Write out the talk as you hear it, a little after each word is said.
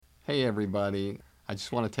Hey everybody, I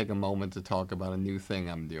just want to take a moment to talk about a new thing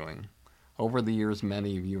I'm doing. Over the years,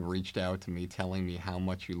 many of you have reached out to me telling me how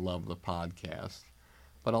much you love the podcast,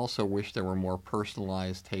 but also wish there were more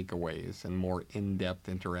personalized takeaways and more in-depth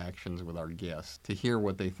interactions with our guests to hear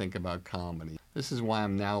what they think about comedy. This is why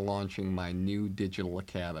I'm now launching my new digital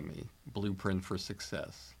academy, Blueprint for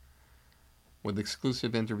Success. With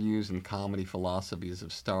exclusive interviews and comedy philosophies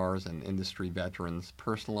of stars and industry veterans,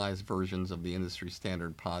 personalized versions of the industry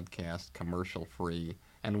standard podcast, commercial-free,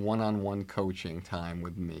 and one-on-one coaching time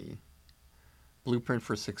with me. Blueprint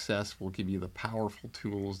for Success will give you the powerful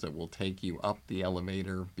tools that will take you up the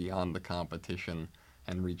elevator beyond the competition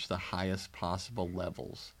and reach the highest possible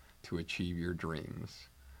levels to achieve your dreams.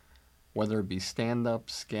 Whether it be stand-up,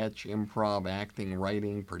 sketch, improv, acting,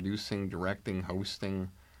 writing, producing, directing,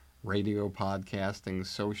 hosting, radio podcasting,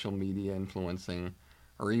 social media influencing,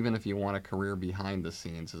 or even if you want a career behind the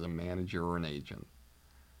scenes as a manager or an agent.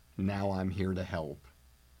 Now I'm here to help,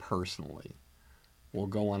 personally. We'll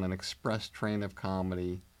go on an express train of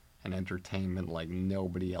comedy and entertainment like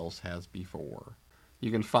nobody else has before.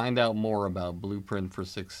 You can find out more about Blueprint for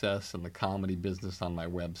Success and the comedy business on my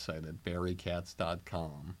website at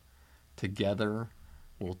barrykatz.com. Together,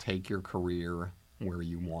 we'll take your career where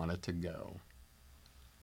you want it to go.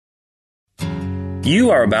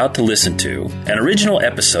 You are about to listen to an original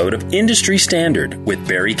episode of Industry Standard with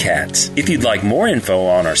Barry Katz. If you'd like more info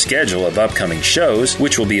on our schedule of upcoming shows,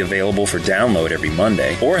 which will be available for download every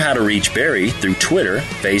Monday, or how to reach Barry through Twitter,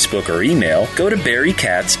 Facebook, or email, go to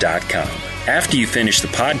barrykatz.com. After you finish the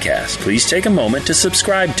podcast, please take a moment to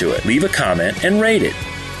subscribe to it, leave a comment, and rate it,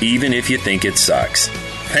 even if you think it sucks.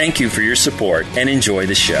 Thank you for your support and enjoy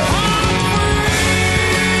the show.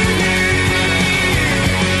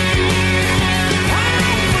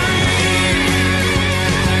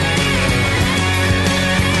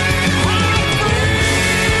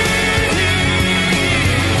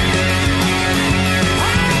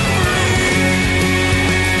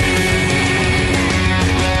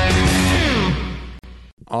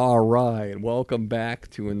 All right, welcome back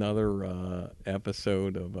to another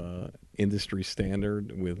episode of Industry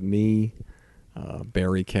Standard with me,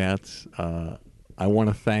 Barry Katz. I want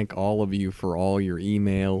to thank all of you for all your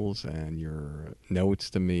emails and your notes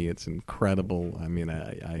to me. It's incredible. I mean,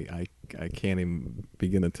 I can't even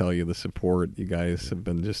begin to tell you the support. You guys have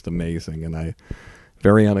been just amazing, and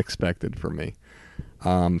very unexpected for me.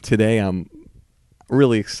 Today I'm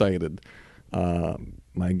really excited.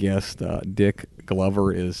 My guest, Dick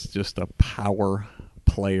Glover, is just a power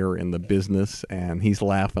player in the business, and he's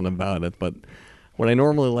laughing about it. But what I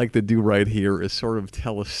normally like to do right here is sort of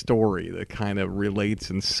tell a story that kind of relates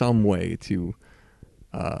in some way to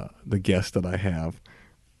the guest that I have.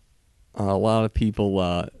 A lot of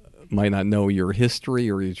people might not know your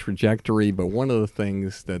history or your trajectory, but one of the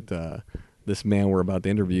things that this man we're about to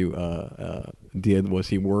interview did was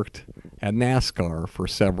he worked at NASCAR for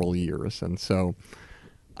several years. And so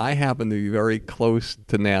I happen to be very close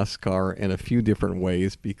to NASCAR in a few different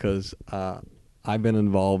ways because I've been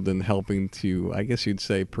involved in helping to, I guess you'd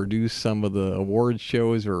say, produce some of the award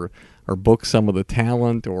shows or book some of the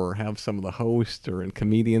talent or have some of the hosts or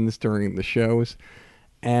comedians during the shows.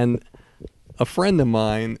 And a friend of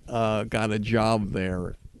mine got a job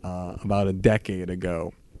there about a decade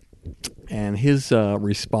ago. And his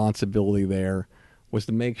responsibility there was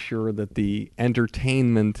to make sure that the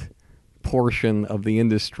entertainment portion of the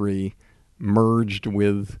industry merged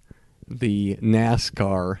with the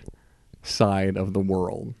NASCAR side of the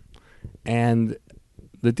world. And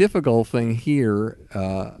the difficult thing here,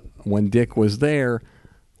 when Dick was there,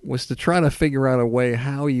 was to try to figure out a way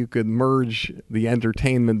how you could merge the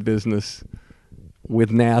entertainment business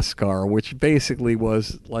with NASCAR, which basically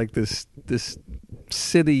was like this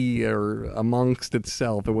city or amongst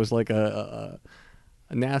itself. It was like a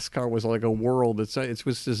NASCAR was like a world. It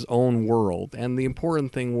was his own world. And the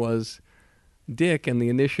important thing was Dick and the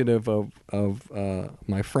initiative of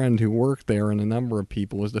my friend who worked there and a number of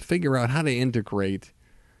people was to figure out how to integrate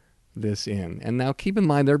this in. And now keep in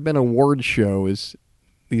mind there have been award shows,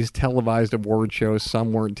 these televised award shows.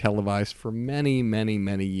 Some weren't televised for many, many,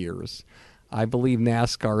 many years. I believe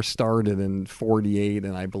NASCAR started in 1948,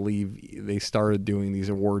 and I believe they started doing these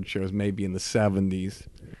award shows maybe in the 1970s.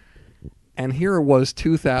 And here it was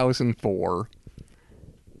 2004,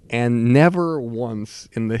 and never once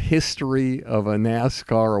in the history of a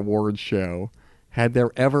NASCAR award show had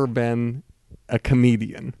there ever been a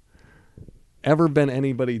comedian, ever been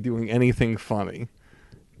anybody doing anything funny,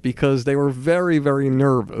 because they were very, very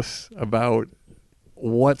nervous about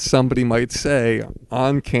what somebody might say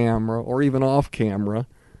on camera or even off camera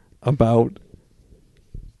about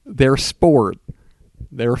their sport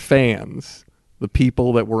their fans, the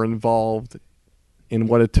people that were involved in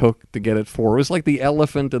what it took to get it forward. It was like the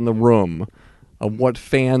elephant in the room of what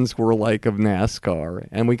fans were like of NASCAR.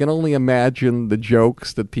 And we can only imagine the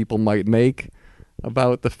jokes that people might make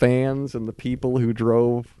about the fans and the people who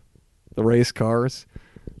drove the race cars.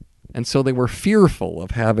 And so they were fearful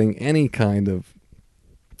of having any kind of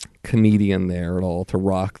comedian there at all to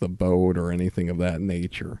rock the boat or anything of that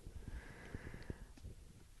nature.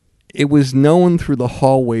 It was known through the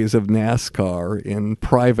hallways of NASCAR, in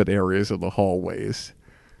private areas of the hallways,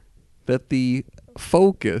 that the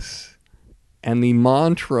focus and the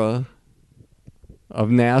mantra of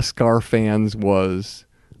NASCAR fans was,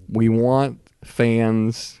 we want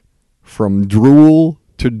fans from drool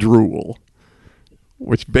to drool,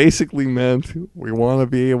 which basically meant we want to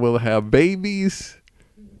be able to have babies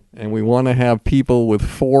and we want to have people with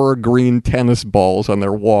 4 green tennis balls on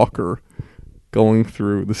their walker going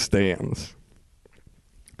through the stands.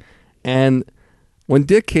 And when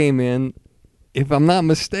Dick came in, if I'm not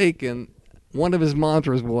mistaken, one of his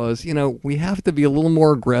mantras was, we have to be a little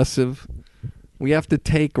more aggressive, we have to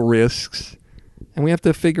take risks, and we have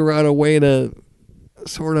to figure out a way to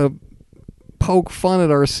sort of poke fun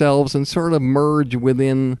at ourselves and sort of merge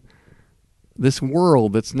within this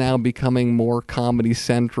world that's now becoming more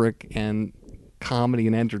comedy-centric and comedy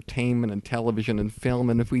and entertainment and television and film.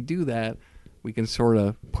 And if we do that, we can sort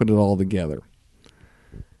of put it all together.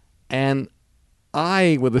 And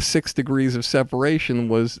I, with the 6 degrees of separation,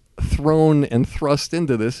 was thrown and thrust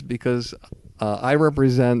into this because I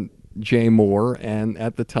represent Jay Mohr, and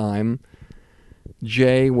at the time,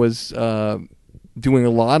 Jay was doing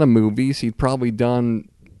a lot of movies. He'd probably done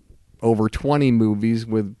over 20 movies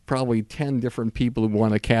with probably 10 different people who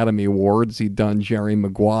won Academy Awards. He'd done Jerry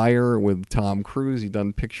Maguire with Tom Cruise. He'd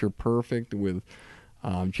done Picture Perfect with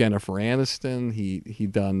Jennifer Aniston.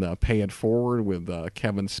 He'd done Pay It Forward with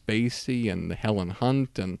Kevin Spacey and Helen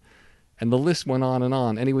Hunt, and the list went on.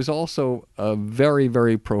 And he was also a very,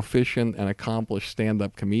 very proficient and accomplished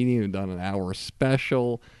stand-up comedian who'd done an hour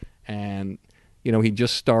special, and he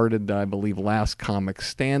just started, I believe, Last Comic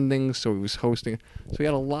Standing, so he was hosting. So he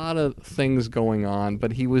had a lot of things going on,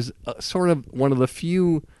 but he was sort of one of the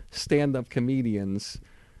few stand-up comedians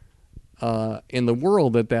in the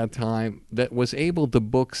world at that time that was able to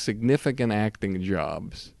book significant acting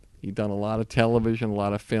jobs. He'd done a lot of television, a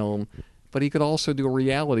lot of film, but he could also do a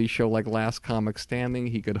reality show like Last Comic Standing.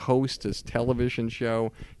 He could host his television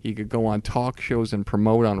show. He could go on talk shows and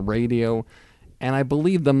promote on radio. And I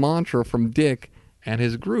believe the mantra from Dick and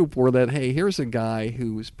his group were that, hey, here's a guy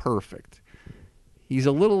who's perfect. He's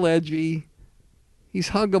a little edgy. He's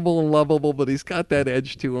huggable and lovable, but he's got that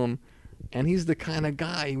edge to him. And he's the kind of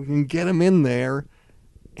guy who can get him in there,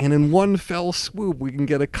 and in one fell swoop, we can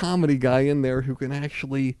get a comedy guy in there who can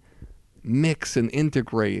actually mix and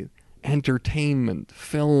integrate entertainment,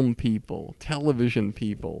 film people, television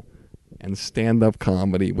people, and stand-up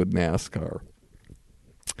comedy with NASCAR.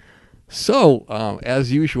 So,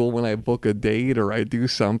 as usual, when I book a date or I do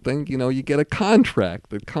something, you get a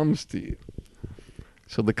contract that comes to you.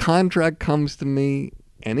 So the contract comes to me,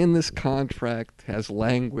 and in this contract has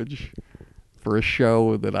language for a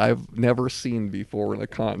show that I've never seen before in a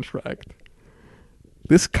contract.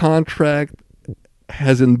 This contract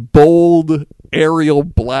has in bold Arial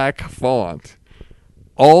black font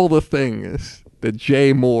all the things that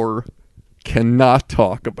Jay Mohr cannot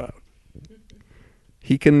talk about.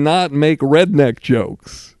 He cannot make redneck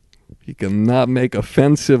jokes. He cannot make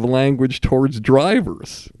offensive language towards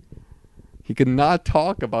drivers. He cannot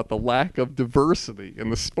talk about the lack of diversity in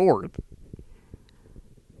the sport.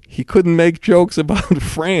 He couldn't make jokes about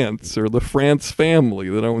France or the France family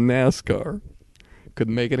that own NASCAR.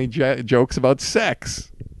 Couldn't make any jokes about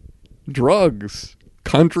sex, drugs,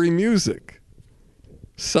 country music,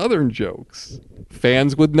 Southern jokes,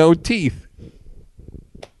 fans with no teeth,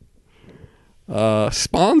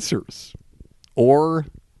 sponsors, or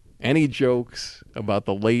any jokes about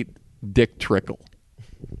the late Dick Trickle.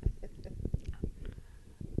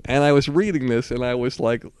 And I was reading this, and I was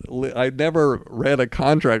like, I'd never read a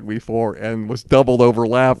contract before and was doubled over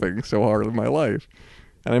laughing so hard in my life.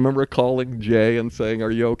 And I remember calling Jay and saying, are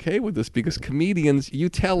you okay with this? Because comedians, you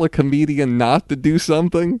tell a comedian not to do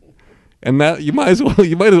something, and that you might as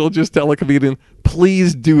well just tell a comedian,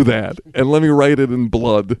 please do that, and let me write it in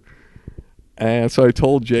blood. And so I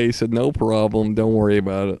told Jay, he said, no problem, don't worry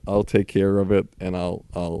about it. I'll take care of it, and I'll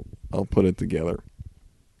put it together.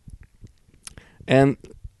 And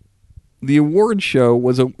the award show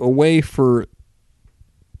was a way for...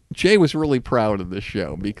 Jay was really proud of this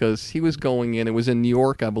show because he was going in. It was in New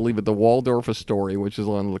York, I believe, at the Waldorf Astoria, which is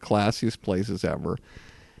one of the classiest places ever.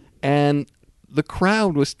 And the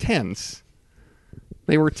crowd was tense.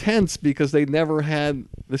 They were tense because they'd never had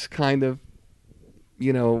this kind of,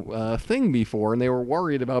 thing before, and they were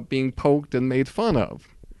worried about being poked and made fun of.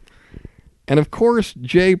 And of course,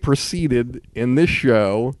 Jay proceeded in this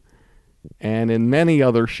show and in many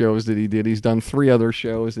other shows that he did. He's done 3 other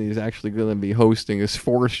shows, and he's actually going to be hosting his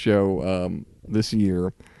 4th show this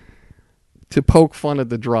year, to poke fun at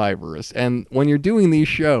the drivers. And when you're doing these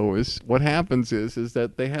shows, what happens is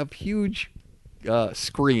that they have huge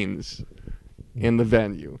screens in the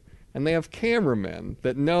venue. And they have cameramen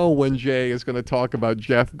that know when Jay is going to talk about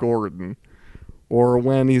Jeff Gordon, or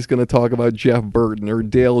when he's going to talk about Jeff Burton, or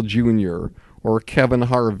Dale Jr., or Kevin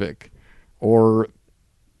Harvick, or,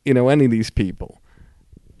 any of these people.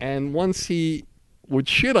 And once he would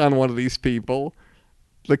shit on one of these people,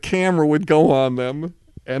 the camera would go on them,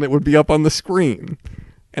 and it would be up on the screen.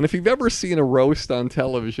 And if you've ever seen a roast on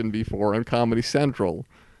television before on Comedy Central,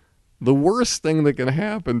 the worst thing that can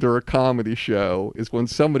happen to a comedy show is when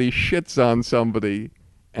somebody shits on somebody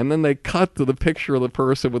and then they cut to the picture of the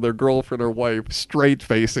person with their girlfriend or wife straight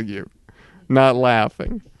facing you, not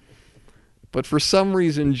laughing. But for some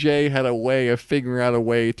reason, Jay had a way of figuring out a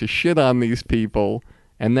way to shit on these people,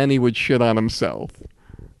 and then he would shit on himself.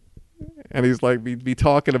 And he's like, we'd be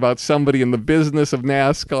talking about somebody in the business of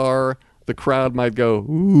NASCAR. The crowd might go,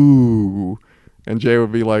 ooh. And Jay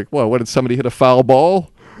would be like, what did somebody hit a foul ball?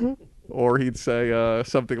 Or he'd say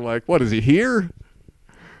something like, what, is he here?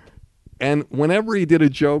 And whenever he did a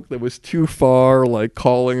joke that was too far, like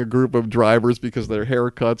calling a group of drivers because of their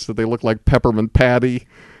haircuts that they look like Peppermint Patty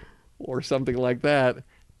or something like that,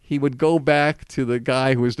 he would go back to the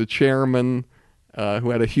guy who was the chairman, who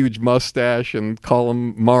had a huge mustache, and call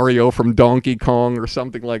him Mario from Donkey Kong or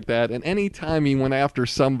something like that. And any time he went after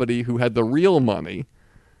somebody who had the real money,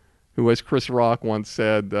 who, as Chris Rock once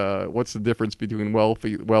said, what's the difference between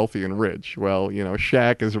wealthy and rich? Well,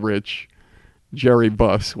 Shaq is rich, Jerry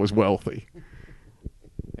Buss was wealthy.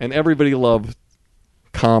 And everybody loved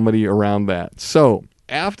comedy around that. So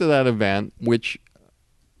after that event, which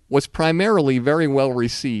was primarily very well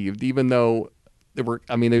received, even though there were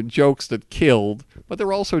jokes that killed, but there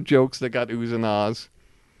were also jokes that got oohs and ahs.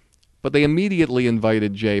 But they immediately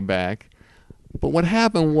invited Jay back. But what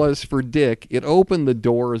happened was, for Dick, it opened the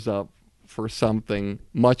doors up for something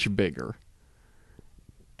much bigger.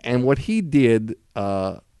 And what he did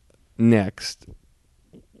next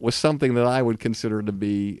was something that I would consider to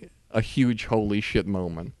be a huge holy shit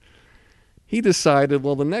moment. He decided,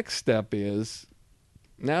 well, the next step is,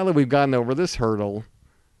 now that we've gotten over this hurdle,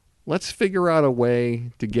 let's figure out a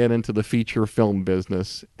way to get into the feature film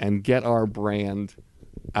business and get our brand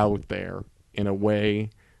out there in a way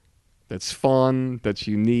that's fun, that's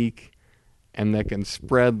unique, and that can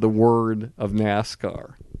spread the word of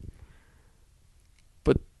NASCAR.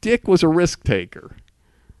 But Dick was a risk taker,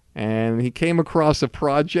 and he came across a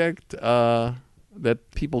project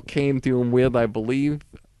that people came to him with, I believe,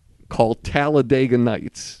 called Talladega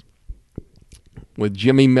Nights, with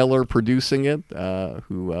Jimmy Miller producing it,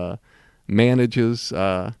 who manages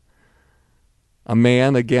a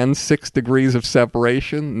man, again, 6 degrees of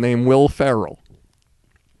separation, named Will Ferrell.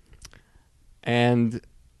 And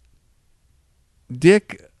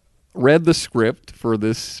Dick read the script for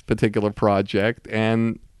this particular project,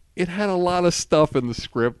 and it had a lot of stuff in the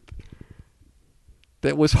script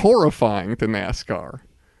that was horrifying to NASCAR.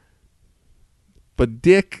 But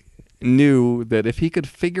Dick knew that if he could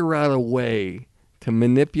figure out a way to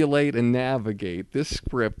manipulate and navigate this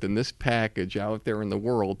script and this package out there in the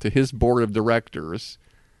world to his board of directors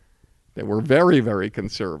that were very, very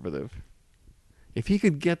conservative, if he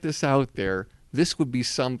could get this out there, this would be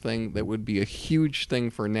something that would be a huge thing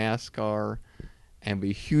for NASCAR and be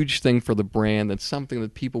a huge thing for the brand, and something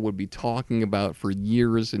that people would be talking about for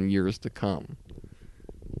years and years to come.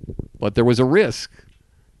 But there was a risk.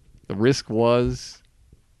 The risk was,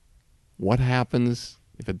 what happens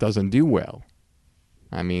if it doesn't do well?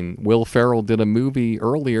 Will Ferrell did a movie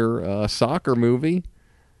earlier, a soccer movie,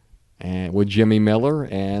 with Jimmy Miller,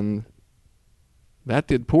 and that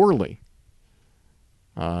did poorly.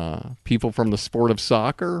 People from the sport of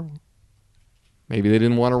soccer, maybe they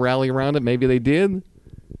didn't want to rally around it, maybe they did,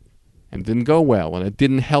 and it didn't go well, and it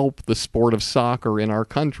didn't help the sport of soccer in our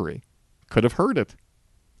country. Could have hurt it.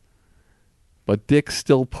 But Dick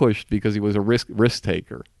still pushed because he was a risk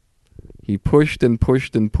taker. He pushed and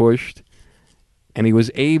pushed and pushed, and he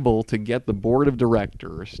was able to get the board of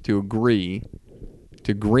directors to agree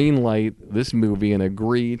to greenlight this movie and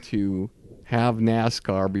agree to have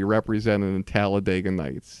NASCAR be represented in Talladega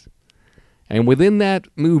Nights. And within that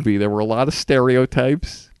movie, there were a lot of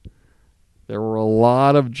stereotypes. There were a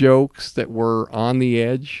lot of jokes that were on the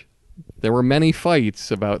edge, There were many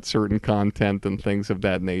fights about certain content and things of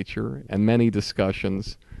that nature, and many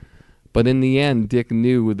discussions. But in the end, Dick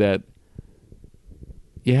knew that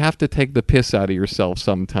you have to take the piss out of yourself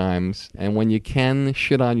sometimes, and when you can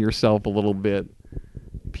shit on yourself a little bit,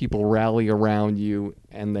 people rally around you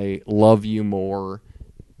and they love you more,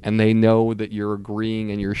 and they know that you're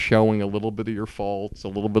agreeing and you're showing a little bit of your faults, a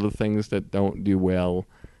little bit of things that don't do well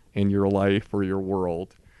in your life or your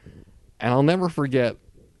world. And I'll never forget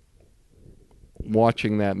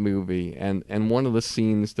watching that movie, and one of the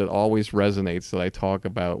scenes that always resonates that I talk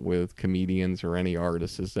about with comedians or any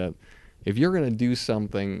artist is that if you're going to do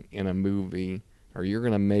something in a movie, or you're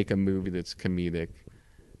going to make a movie that's comedic,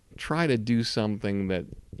 try to do something that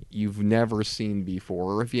you've never seen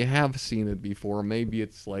before, or if you have seen it before, maybe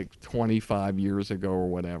it's like 25 years ago or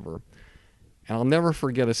whatever. And I'll never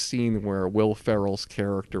forget a scene where Will Ferrell's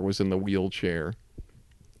character was in the wheelchair,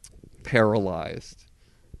 paralyzed,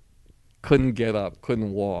 couldn't get up,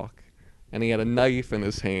 couldn't walk, and he had a knife in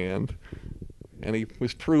his hand, and he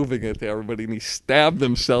was proving it to everybody, and he stabbed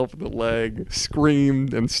himself in the leg,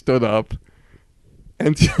 screamed, and stood up.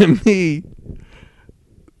 And to me,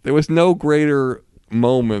 there was no greater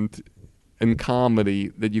moment in comedy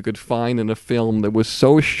that you could find in a film that was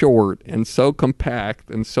so short and so compact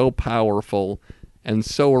and so powerful and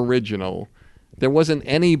so original. There wasn't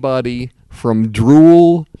anybody from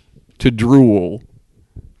drool to drool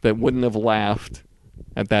that wouldn't have laughed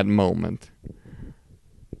at that moment.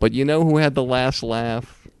 But you know who had the last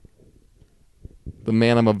laugh? The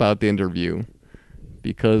man I'm about to interview.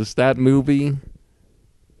 Because that movie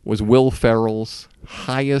was Will Ferrell's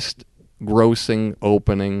highest grossing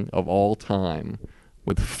opening of all time,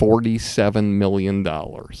 with $47 million.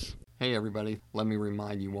 Hey everybody, let me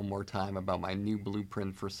remind you one more time about my new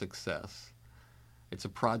Blueprint for Success. It's a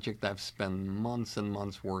project I've spent months and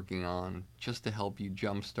months working on just to help you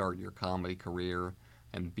jumpstart your comedy career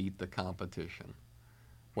and beat the competition.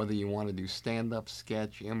 Whether you want to do stand-up,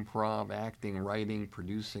 sketch, improv, acting, writing,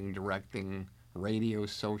 producing, directing, radio,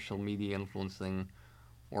 social media influencing,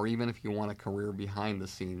 or even if you want a career behind the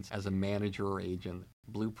scenes as a manager or agent,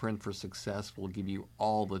 Blueprint for Success will give you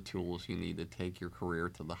all the tools you need to take your career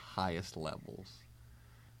to the highest levels.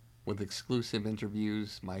 With exclusive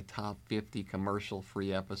interviews, my top 50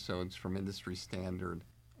 commercial-free episodes from Industry Standard,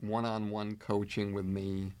 one-on-one coaching with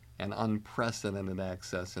me, and unprecedented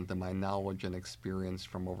access into my knowledge and experience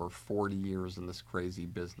from over 40 years in this crazy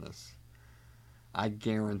business. I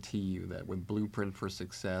guarantee you that with Blueprint for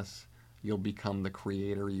Success, you'll become the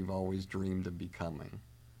creator you've always dreamed of becoming.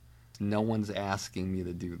 No one's asking me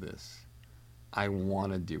to do this. I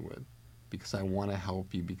want to do it because I want to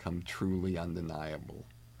help you become truly undeniable.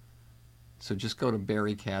 So just go to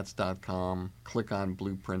barrykatz.com, click on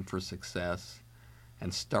Blueprint for Success,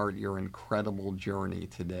 and start your incredible journey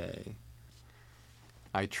today.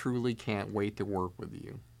 I truly can't wait to work with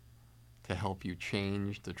you to help you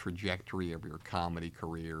change the trajectory of your comedy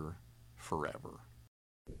career forever.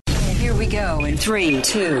 Here we go in 3,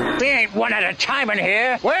 2. We ain't one at a time in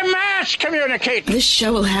here. We're mass communicating. This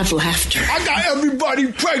show will have laughter. I got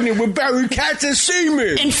everybody pregnant with Barry Katz and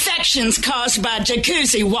semen. Infections caused by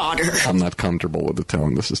jacuzzi water. I'm not comfortable with the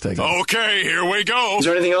tone this is taking. Okay, here we go. Is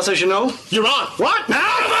there anything else I should know? You're on. What?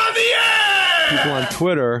 Now I'm on the air! People on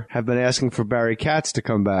Twitter have been asking for Barry Katz to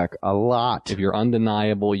come back a lot. If you're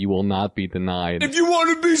undeniable, you will not be denied. If you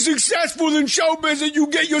want to be successful in show business, you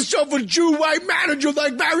get yourself a Jew white manager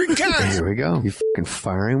like Barry Katz. Here we go. You fucking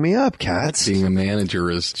firing me up, Katz. Being a manager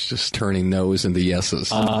is just turning no's into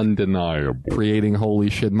yeses. Undeniable. Creating holy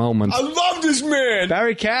shit moments. I love this man.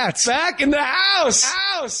 Barry Katz. Back in the house.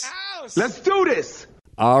 Let's do this.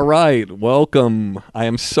 All right, welcome. I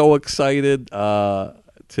am so excited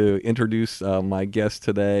to introduce my guest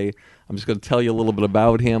today. I'm just going to tell you a little bit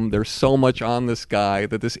about him. There's so much on this guy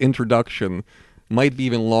that this introduction might be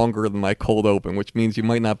even longer than my cold open, which means you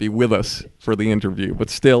might not be with us for the interview, but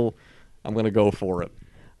still, I'm going to go for it.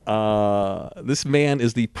 This man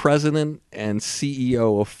is the president and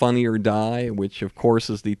CEO of Funny or Die, which of course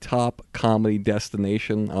is the top comedy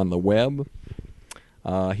destination on the web.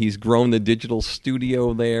 He's grown the digital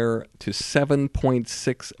studio there to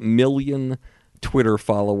 7.6 million Twitter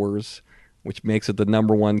followers, which makes it the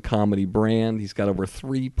 #1 comedy brand. He's got over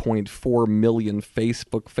 3.4 million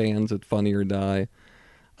Facebook fans at Funny or Die.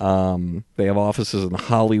 They have offices in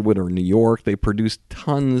Hollywood or New York. They produce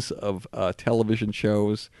tons of television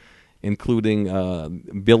shows, including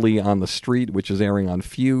Billy on the Street, which is airing on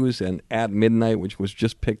Fuse, and At Midnight, which was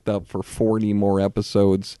just picked up for 40 more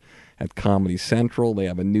episodes at Comedy Central. They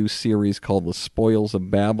have a new series called The Spoils of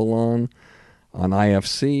Babylon. on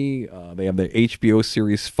IFC. They have the HBO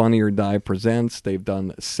series Funny or Die Presents. They've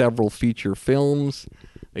done several feature films.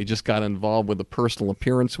 They just got involved with the personal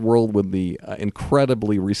appearance world with the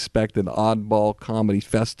incredibly respected Oddball Comedy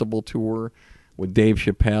Festival Tour with Dave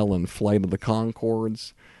Chappelle and Flight of the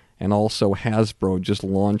Conchords. And also Hasbro just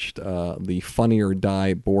launched the Funny or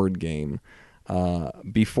Die board game.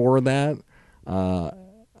 Before that,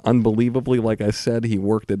 unbelievably, like I said, he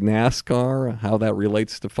worked at NASCAR. How that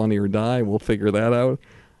relates to Funny or Die, we'll figure that out.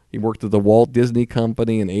 He worked at the Walt Disney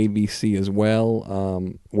Company and ABC as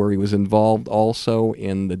well, where he was involved also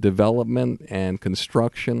in the development and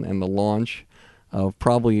construction and the launch of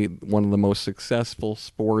probably one of the most successful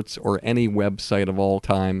sports or any website of all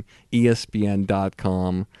time,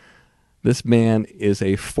 ESPN.com. This man is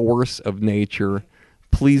a force of nature.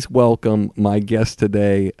 Please welcome my guest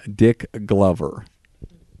today, Dick Glover.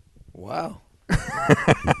 Wow.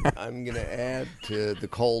 I'm going to add to the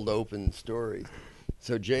cold open story.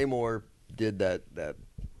 So Jay Moore did that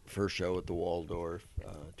first show at the Waldorf,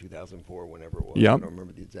 2004, whenever it was. Yep. I don't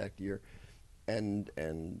remember the exact year. And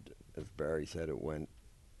as Barry said,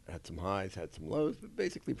 had some highs, had some lows, but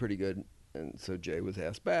basically pretty good. And so Jay was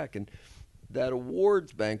asked back. And that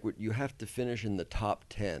awards banquet, you have to finish in the top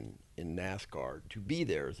 10 in NASCAR to be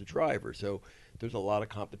there as a driver. So there's a lot of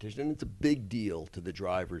competition, and it's a big deal to the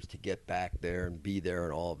drivers to get back there and be there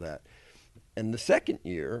and all of that. And the second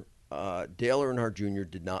year, Dale Earnhardt Jr.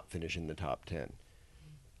 did not finish in the top 10.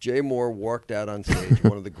 Jay Moore walked out on stage,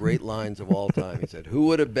 one of the great lines of all time. He said, "Who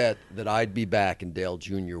would have bet that I'd be back and Dale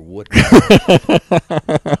Jr. wouldn't?"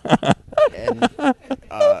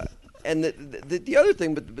 And the other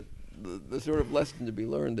thing, but the sort of lesson to be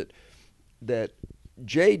learned that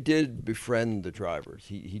Jay did befriend the drivers.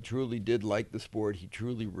 He truly did like the sport. He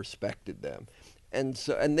truly respected them, and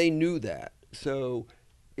they knew that. So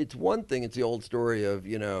it's one thing. It's the old story of,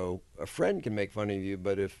 a friend can make fun of you,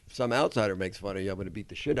 but if some outsider makes fun of you, I'm going to beat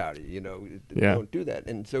the shit out of you. Yeah. Don't do that.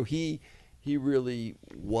 And so he really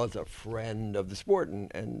was a friend of the sport,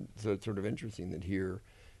 and so it's sort of interesting that here,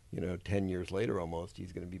 10 years later almost,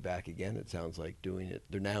 he's going to be back again. It sounds like doing it.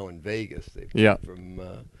 They're now in Vegas. They've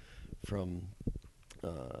come from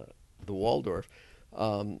the Waldorf.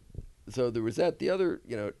 So there was that. The other,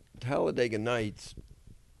 Talladega Nights,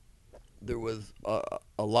 there was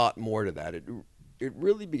a lot more to that. It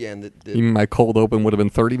really began that. You mean my cold open would have been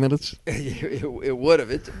 30 minutes? It would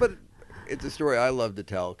have. But it's a story I love to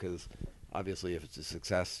tell because obviously if it's a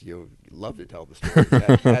success, you love to tell the story.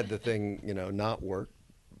 Had the thing, not work,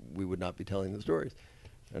 we would not be telling the stories,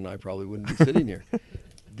 and I probably wouldn't be sitting here.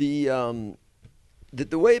 The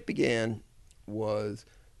way it began was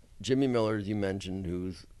Jimmy Miller, as you mentioned,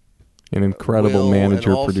 who's an incredible Will, manager,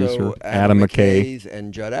 and also producer, Adam McKay. McKay's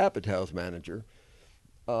and Judd Apatow's manager,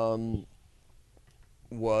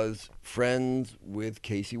 was friends with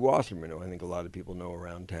Casey Wasserman, who I think a lot of people know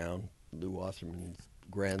around town, Lou Wasserman's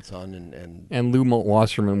grandson. And Lou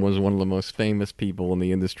Wasserman was one of the most famous people in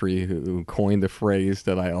the industry who coined a phrase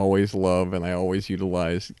that I always love and I always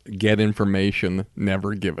utilize: get information,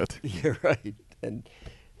 never give it. Yeah, right.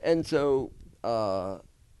 And so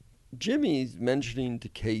Jimmy's mentioning to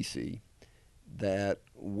Casey that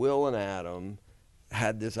Will and Adam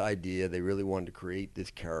had this idea. They really wanted to create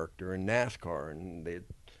this character in NASCAR, and they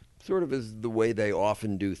sort of, as the way they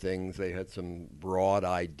often do things, they had some broad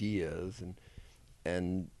ideas,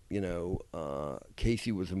 and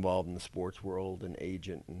Casey was involved in the sports world, an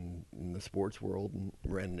agent in the sports world, and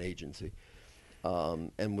ran an agency,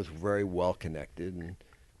 and was very well connected. And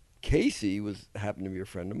Casey happened to be a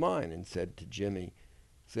friend of mine, and said to Jimmy,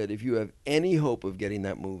 if you have any hope of getting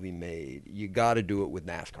that movie made, you got to do it with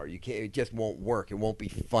NASCAR. You can't. It just won't work. It won't be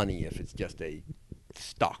funny if it's just a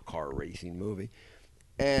stock car racing movie.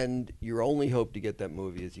 And your only hope to get that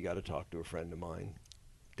movie is you got to talk to a friend of mine,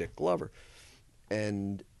 Dick Glover.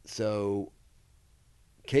 And so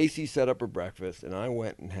Casey set up a breakfast, and I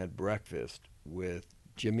went and had breakfast with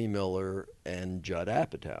Jimmy Miller and Judd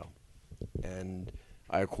Apatow. And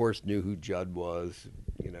I, of course, knew who Judd was,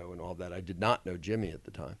 and all that. I did not know Jimmy at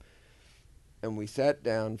the time. And we sat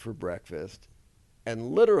down for breakfast,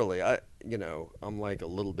 and literally, I'm like a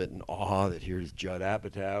little bit in awe that here's Judd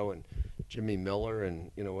Apatow and Jimmy Miller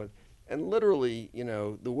and, and literally,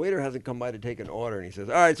 the waiter hasn't come by to take an order, and he says,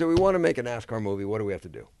 "All right, so we want to make a NASCAR movie. What do we have to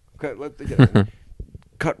do?" Okay,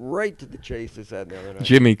 cut right to the chase. This, that, and the other night.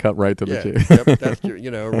 Jimmy cut right to the chase. Yep, that's true,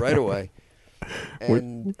 right away.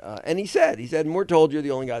 And he said, and we're told you're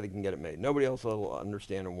the only guy that can get it made. Nobody else will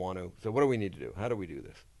understand or want to. So what do we need to do? How do we do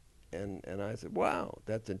this? And I said, wow,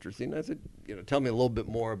 that's interesting. I said, tell me a little bit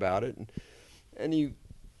more about it. And he,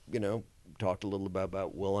 talked a little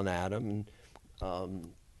about Will and Adam.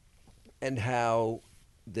 and how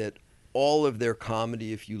that all of their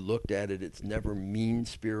comedy, if you looked at it, it's never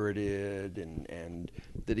mean-spirited, and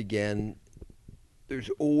that, again, there's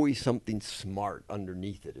always something smart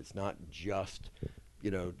underneath it. It's not just,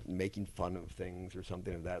 making fun of things or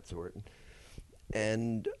something of that sort.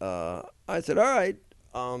 And I said, all right,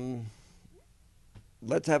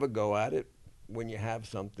 let's have a go at it. When you have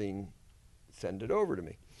something, send it over to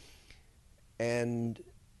me. And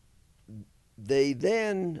they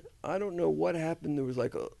then, I don't know what happened, there was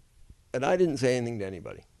and I didn't say anything to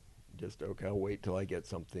anybody. Just, okay, I'll wait till I get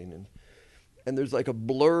something. And there's like a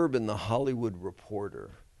blurb in the Hollywood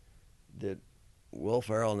Reporter that Will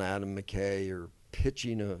Ferrell and Adam McKay are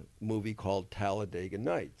pitching a movie called Talladega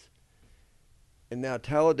Nights. And now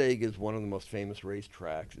Talladega is one of the most famous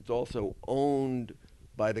racetracks. It's also owned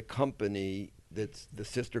by the company that's the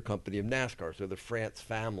sister company of NASCAR. So the France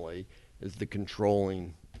family is the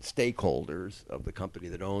controlling stakeholders of the company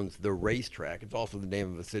that owns the racetrack. It's also the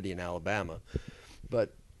name of a city in Alabama.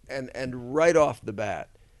 But and right off the bat,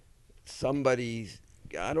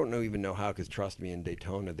 I don't even know how, because trust me, in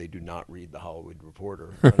Daytona they do not read the Hollywood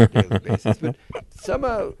Reporter on a daily basis. But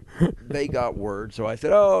somehow they got word. So I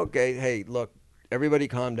said, oh, okay, hey, look, everybody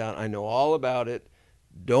calm down. I know all about it.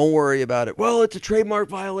 Don't worry about it. Well, it's a trademark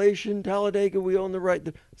violation. Talladega, we own the right.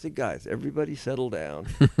 I said, guys, everybody settle down.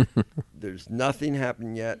 There's nothing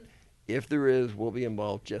happened yet. If there is, we'll be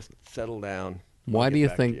involved. Just settle down. Why do you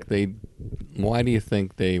think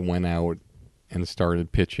they went out and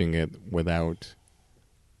started pitching it without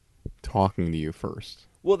talking to you first?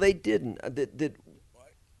 Well, they didn't.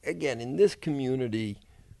 Again, in this community,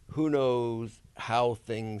 who knows how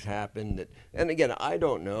things happen? And again, I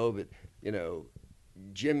don't know, but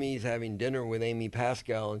Jimmy's having dinner with Amy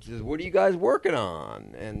Pascal, and she says, "What are you guys working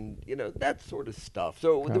on?" And that sort of stuff.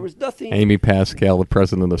 So there was nothing. Amy Pascal, the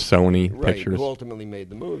president of Sony Pictures, who ultimately made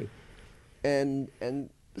the movie, and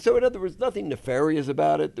so in other words, nothing nefarious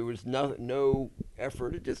about it. There was no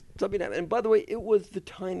effort. It just something happened. And by the way, it was the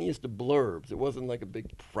tiniest of blurbs. It wasn't like a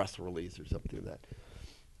big press release or something like that.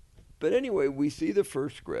 But anyway, we see the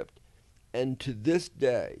first script, and to this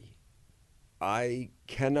day, I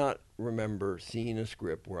cannot remember seeing a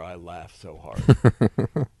script where I laughed so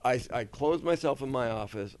hard. I closed myself in my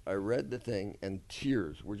office, I read the thing, and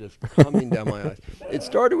tears were just coming down my eyes. It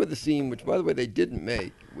started with a scene, which, by the way, they didn't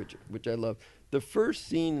make, which I love. The first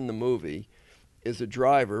scene in the movie is a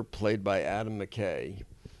driver played by Adam McKay,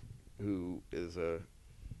 who is a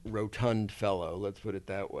rotund fellow, let's put it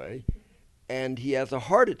that way, and he has a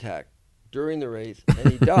heart attack during the race, and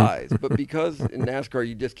he dies. But because in NASCAR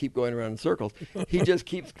you just keep going around in circles, car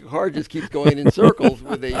just keeps going in circles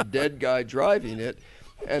with a dead guy driving it,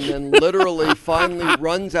 and then literally finally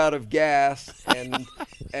runs out of gas and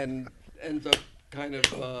ends up kind of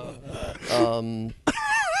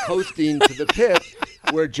coasting to the pit,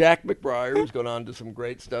 where Jack McBrayer, who's gone on to some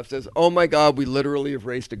great stuff, says, "Oh my God, we literally have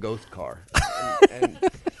raced a ghost car."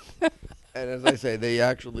 And as I say, they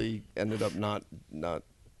actually ended up not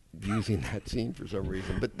using that scene for some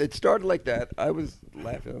reason. But it started like that. I was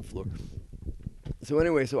laughing on the floor. So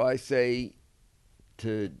anyway, I say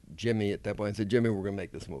to Jimmy at that point, I said, "Jimmy, we're going to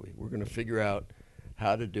make this movie. We're going to figure out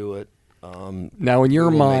how to do it." Now, in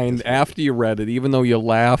your mind, after you read it, even though you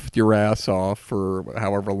laughed your ass off for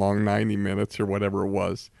however long, 90 minutes or whatever it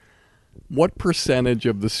was, what percentage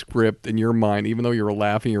of the script in your mind, even though you were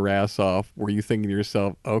laughing your ass off, were you thinking to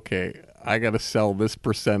yourself, okay, I got to sell this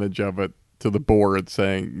percentage of it to the board,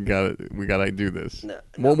 saying we got to do this? No.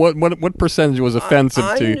 What percentage was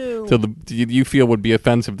offensive do you feel would be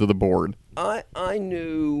offensive to the board? I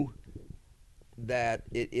knew that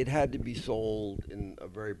it had to be sold in a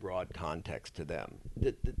very broad context to them.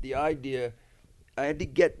 The idea, I had to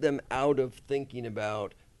get them out of thinking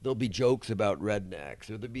about there'll be jokes about rednecks,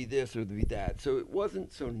 or there'll be this, or there'll be that. So it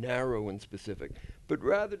wasn't so narrow and specific, but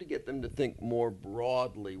rather to get them to think more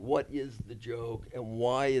broadly. What is the joke, and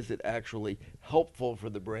why is it actually helpful for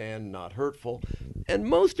the brand, not hurtful? And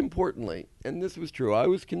most importantly, and this was true, I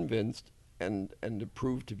was convinced, and it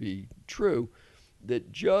proved to be true,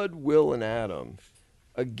 that Judd, Will, and Adam,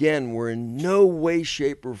 again, were in no way,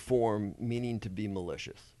 shape, or form meaning to be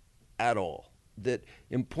malicious at all. That,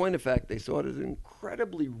 in point of fact, they saw it as an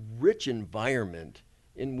incredibly rich environment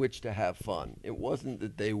in which to have fun. It wasn't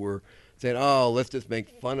that they were saying, oh, let's just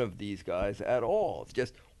make fun of these guys at all. It's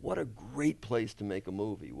just, what a great place to make a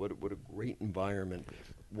movie. What a great environment.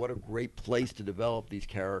 What a great place to develop these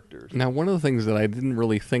characters. Now, one of the things that I didn't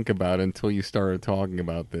really think about until you started talking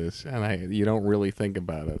about this, and you don't really think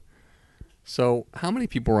about it. So, how many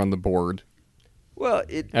people were on the board? Well,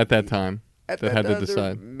 at that time that had to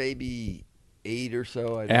decide? Maybe 8 or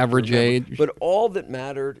so. I don't Average remember. age. But all that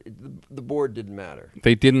mattered, the board didn't matter.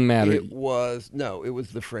 They didn't matter. It was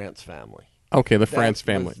the France family. Okay, the That France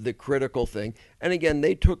family. was the critical thing. And again,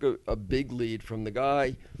 they took a big lead from the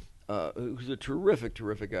guy who's a terrific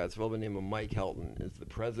guy. It's a fellow by the name of Mike Helton, is the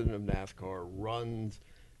president of NASCAR, runs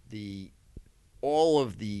all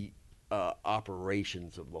of the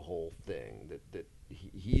operations of the whole thing. That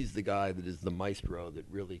he's the guy that is the maestro that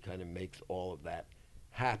really kind of makes all of that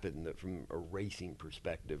happen, that from a racing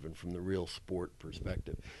perspective and from the real sport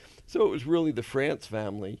perspective. So it was really the France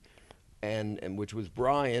family, and which was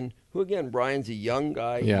Brian, who again, Brian's a young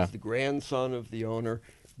guy. Yeah. He's the grandson of the owner,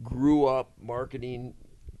 grew up marketing,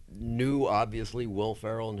 knew obviously Will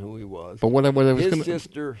Ferrell and who he was. But what I was his going to...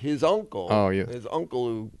 sister, his uncle, Oh, yeah. his uncle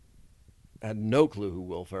who had no clue who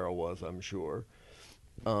Will Ferrell was, I'm sure,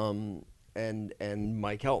 and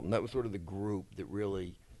Mike Helton. That was sort of the group that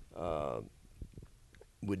really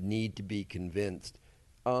would need to be convinced.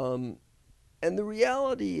 And the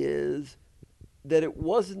reality is that it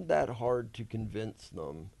wasn't that hard to convince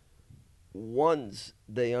them once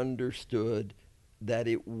they understood that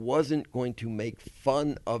it wasn't going to make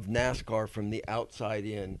fun of NASCAR from the outside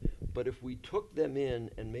in, but if we took them in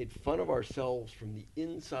and made fun of ourselves from the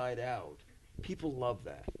inside out, people love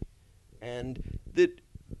that. And that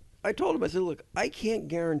I told him, I said, look, I can't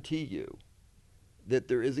guarantee you that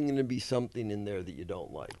there isn't going to be something in there that you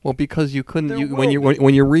don't like. Well, because you couldn't... There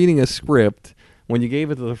when you're reading a script, when you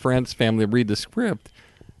gave it to the France family to read the script,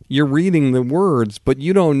 you're reading the words, but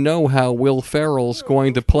you don't know how Will Ferrell's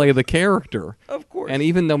going to play the character. Of course. And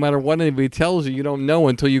even no matter what anybody tells you, you don't know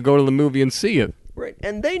until you go to the movie and see it. Right.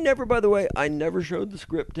 And they never, by the way, I never showed the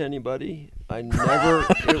script to anybody. I never,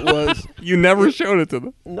 it was... You never showed it to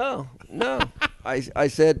them. No. I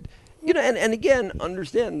said, and again,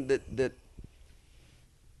 understand that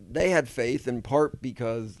they had faith in part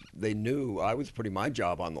because they knew I was putting my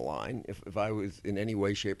job on the line if I was in any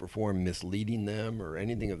way, shape, or form misleading them or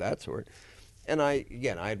anything of that sort. And I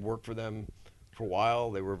had worked for them for a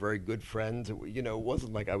while. They were very good friends. It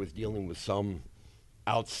wasn't like I was dealing with some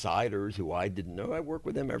outsiders who I didn't know. I worked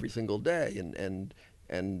with them every single day,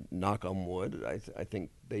 and knock on wood, I think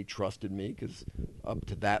they trusted me because up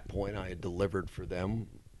to that point I had delivered for them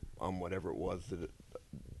on whatever it was that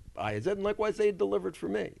I had said, and likewise they had delivered for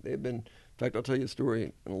me. They had been, in fact, I'll tell you a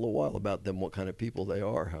story in a little while about them, what kind of people they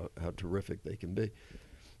are, how terrific they can be.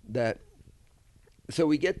 So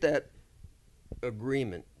we get that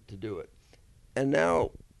agreement to do it, and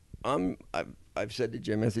now I've said to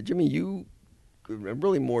Jimmy, I said, Jimmy, you,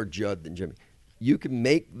 really more Judd than Jimmy, you can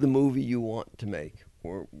make the movie you want to make.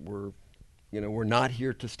 We're not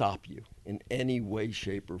here to stop you in any way,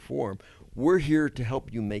 shape, or form. We're here to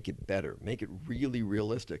help you make it better, make it really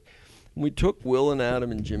realistic. And we took Will and Adam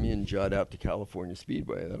and Jimmy and Judd out to California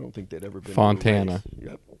Speedway. I don't think they'd ever been Fontana. To a race.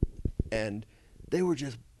 Yep. And they were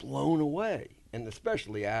just blown away, and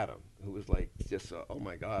especially Adam, who was like, just, oh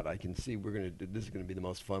my God, I can see this is going to be the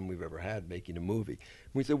most fun we've ever had making a movie.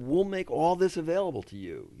 And we said, we'll make all this available to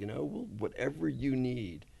you, whatever you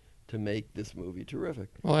need to make this movie terrific.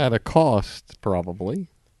 Well, at a cost, probably.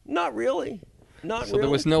 Not really. So there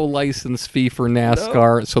was no license fee for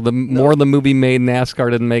NASCAR. No. So the more the movie made, NASCAR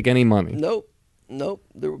didn't make any money. Nope.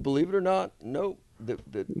 Believe it or not, nope.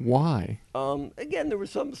 Why? Again, there was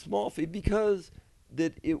some small fee because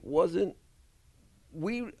that it wasn't.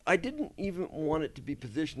 I didn't even want it to be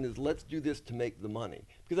positioned as let's do this to make the money,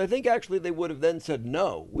 because I think actually they would have then said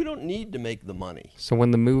no, we don't need to make the money. So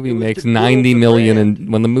when the movie makes $90 million and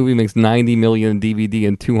when the movie makes $90 million in DVD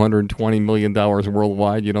and $220 million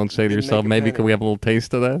worldwide, you don't say to yourself, maybe could we have a little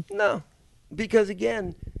taste of that? No, because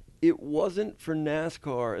again, it wasn't for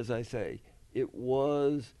NASCAR, as I say, it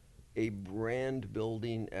was a brand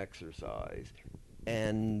building exercise,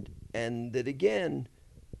 and that again,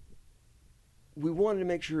 we wanted to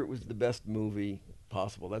make sure it was the best movie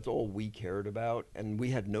possible. That's all we cared about, and we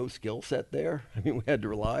had no skill set there. I mean, we had to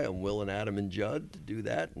rely on Will and Adam and Judd to do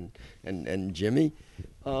that, and Jimmy.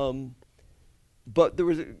 But there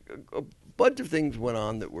was a bunch of things went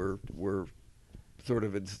on that were sort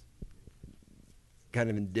of kind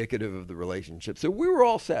of indicative of the relationship. So we were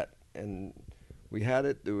all set, and we had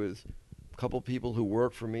it. There was a couple people who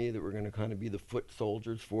worked for me that were going to kind of be the foot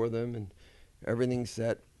soldiers for them, and everything's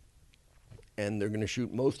set. And they're going to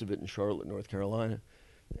shoot most of it in Charlotte, North Carolina,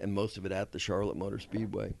 and most of it at the Charlotte Motor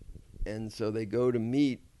Speedway. And so they go to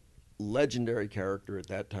meet legendary character at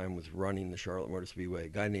that time was running the Charlotte Motor Speedway, a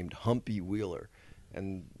guy named Humpy Wheeler.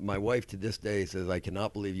 And my wife to this day says, I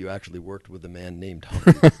cannot believe you actually worked with a man named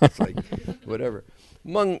Humpy. It's like, whatever.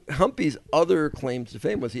 Among Humpy's other claims to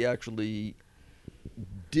fame was he actually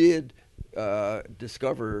did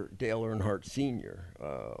discover Dale Earnhardt Sr.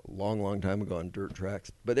 Long time ago on dirt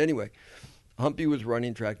tracks. But anyway, Humpy was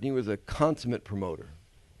running track, and he was a consummate promoter.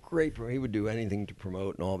 Great promoter. He would do anything to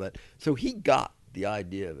promote and all that. So he got the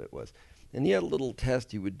idea of it was. And he had a little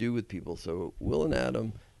test he would do with people. So Will and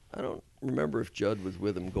Adam, I don't remember if Judd was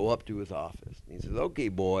with him, go up to his office. And he says, okay,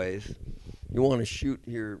 boys, you want to shoot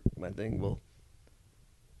here, my thing? Well,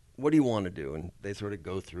 what do you want to do? And they sort of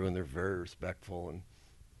go through, and they're very respectful. And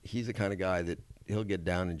he's the kind of guy that he'll get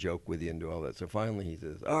down and joke with you and do all that. So finally he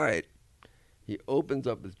says, all right. He opens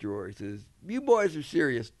up his drawer. He says, you boys are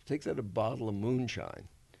serious. Takes out a bottle of moonshine.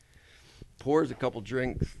 Pours a couple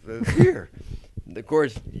drinks. Says, here. And of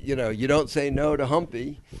course, you don't say no to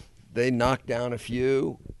Humpy. They knock down a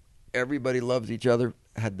few. Everybody loves each other.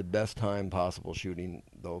 Had the best time possible shooting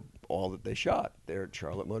all that they shot there at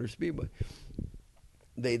Charlotte Motor Speedway.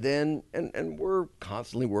 They then, and we're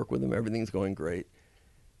constantly work with them. Everything's going great.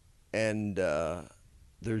 And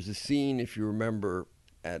there's a scene, if you remember,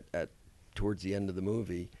 at towards the end of the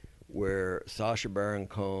movie, where Sacha Baron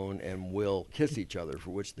Cohen and Will kiss each other,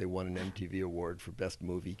 for which they won an MTV award for Best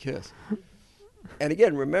Movie Kiss. And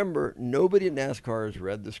again, remember, nobody at NASCAR has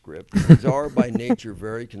read the script. These are, by nature,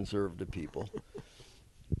 very conservative people.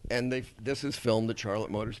 And this is filmed at Charlotte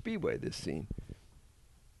Motor Speedway, this scene.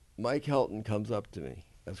 Mike Helton comes up to me,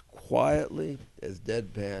 as quietly as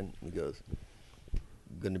deadpan, and he goes,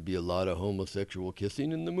 going to be a lot of homosexual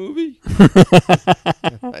kissing in the movie?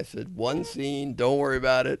 I said, one scene, don't worry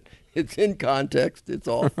about it. It's in context. It's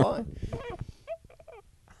all fine.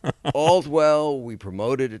 All's well. We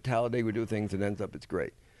promote it at Talladega. We do things. It ends up, it's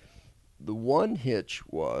great. The one hitch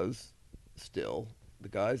was, still, the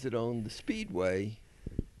guys that owned the Speedway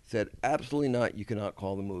said, absolutely not. You cannot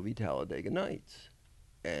call the movie Talladega Nights.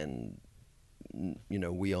 And,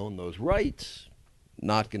 we own those rights.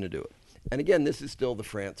 Not going to do it. And again, this is still the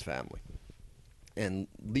France family. And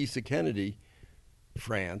Lisa Kennedy,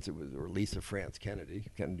 or Lisa France Kennedy,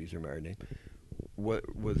 Kennedy's her married name, was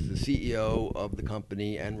the CEO of the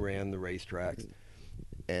company and ran the racetracks.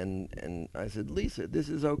 And I said, Lisa, this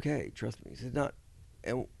is okay. Trust me. She said, not.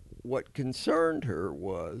 And what concerned her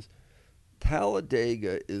was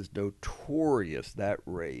Talladega is notorious, that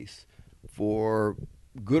race, for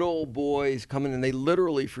good old boys coming in. They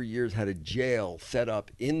literally for years had a jail set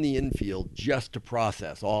up in the infield just to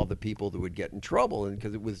process all the people that would get in trouble, and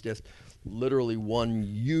because it was just literally one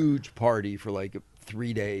huge party for like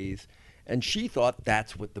 3 days. And she thought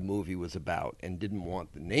that's what the movie was about and didn't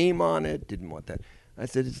want the name on it, didn't want that. I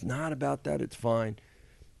said, it's not about that, it's fine.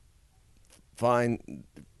 Fine.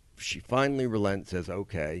 She finally relents, says,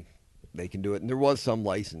 okay, they can do it. And there was some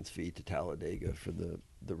license fee to Talladega for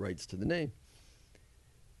the rights to the name.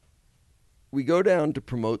 We go down to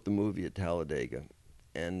promote the movie at Talladega,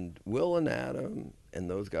 and Will and Adam and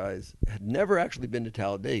those guys had never actually been to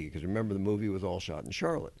Talladega, because remember, the movie was all shot in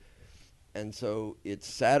Charlotte. And so it's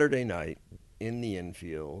Saturday night in the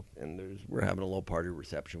infield, and we're having a little party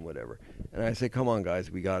reception, whatever. And I say, come on,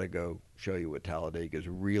 guys, we got to go show you what Talladega is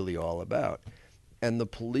really all about. And the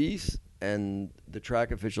police and the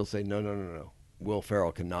track officials say, no. Will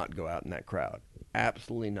Ferrell cannot go out in that crowd.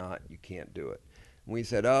 Absolutely not. You can't do it. And we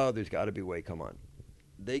said, oh, there's got to be a way. Come on.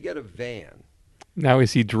 They get a van. Now,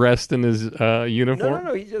 is he dressed in his uniform?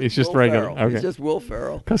 No. He's just Will regular. Ferrell. Okay. He's just Will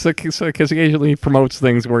Ferrell. Because occasionally he promotes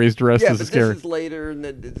things where he's dressed as a scary. scary. This is later, and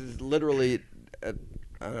this is literally at,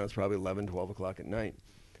 I don't know, it's probably 11, 12 o'clock at night.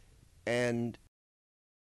 And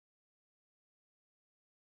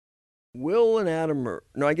Will and Adam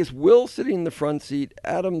I guess Will's sitting in the front seat.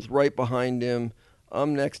 Adam's right behind him.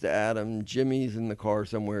 I'm next to Adam. Jimmy's in the car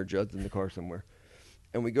somewhere. Judd's in the car somewhere.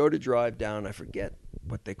 And we go to drive down. I forget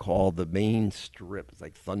what they call the main strip. It's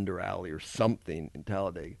like Thunder Alley or something in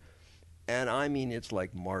Talladega. And I mean, it's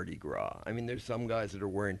like Mardi Gras. I mean, there's some guys that are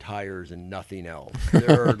wearing tires and nothing else.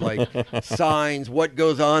 There are like signs, what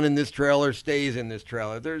goes on in this trailer stays in this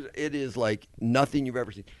trailer. It is like nothing you've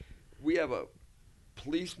ever seen. We have a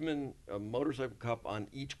policeman, a motorcycle cop on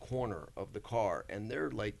each corner of the car, and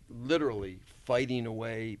they're like literally fighting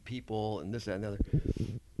away people and this, that, and the other.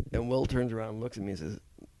 And Will turns around and looks at me and says,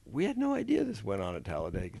 we had no idea this went on at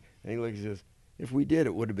Talladega. And he looks and says, if we did,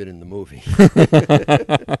 it would have been in the movie.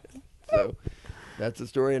 So that's the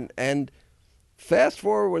story. And fast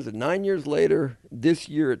forward, was it 9 years later, this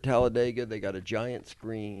year at Talladega, they got a giant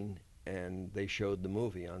screen, and they showed the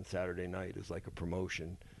movie on Saturday night as like a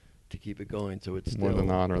promotion to keep it going. So it's still more than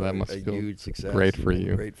an honor. That must a feel huge success. Great for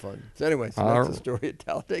you. Great fun. So anyway, that's the story at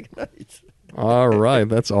Talladega Nights. All right,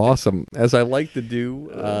 that's awesome. As I like to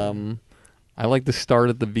do, I like to start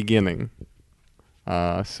at the beginning.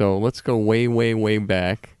 So let's go way, way, way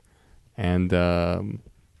back, and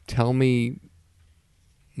tell me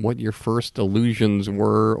what your first illusions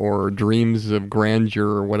were or dreams of grandeur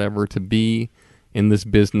or whatever to be in this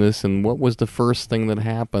business, and what was the first thing that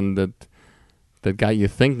happened that got you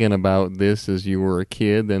thinking about this as you were a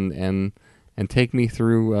kid, and take me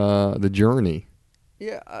through the journey.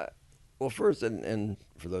 Yeah, well, first, and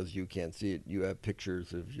for those of you who can't see it, you have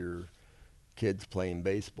pictures of your kids playing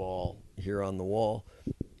baseball here on the wall.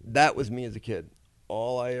 That was me as a kid.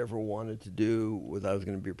 All I ever wanted to do was I was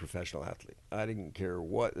going to be a professional athlete. I didn't care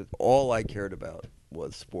what. All I cared about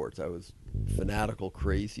was sports. I was fanatical,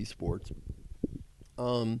 crazy sports.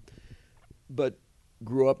 But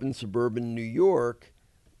grew up in suburban New York,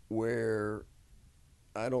 where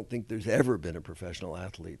I don't think there's ever been a professional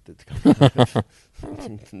athlete that's come out of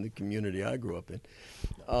in the community I grew up in.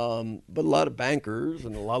 But a lot of bankers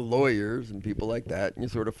and a lot of lawyers and people like that, and you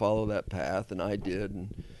sort of follow that path, and I did,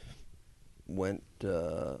 and went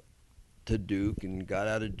to Duke and got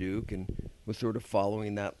out of Duke and was sort of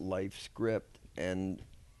following that life script, and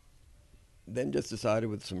then just decided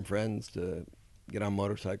with some friends to get on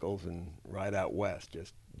motorcycles and ride out west.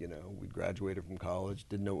 Just, we graduated from college,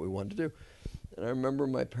 didn't know what we wanted to do. And I remember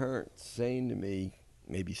my parents saying to me,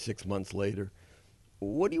 maybe 6 months later,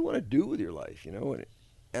 what do you want to do with your life,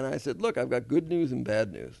 And I said, look, I've got good news and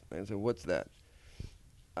bad news. And I said, what's that?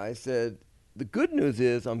 I said, the good news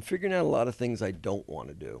is I'm figuring out a lot of things I don't want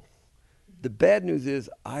to do. The bad news is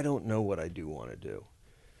I don't know what I do want to do.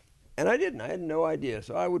 And I didn't. I had no idea.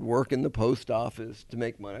 So I would work in the post office to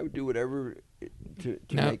make money. I would do whatever to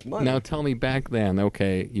make money. Now tell me, back then,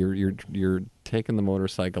 okay, you're taking the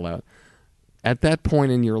motorcycle out. At that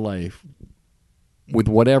point in your life, with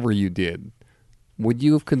whatever you did, would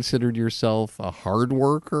you have considered yourself a hard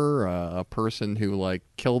worker, a person who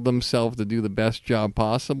killed himself to do the best job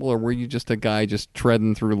possible, or were you just a guy just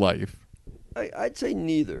treading through life? I'd say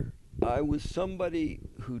neither. I was somebody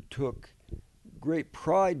who took great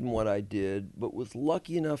pride in what I did, but was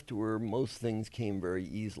lucky enough to where most things came very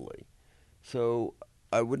easily. So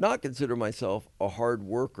I would not consider myself a hard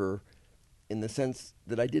worker in the sense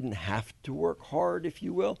that I didn't have to work hard, if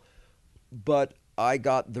you will, but I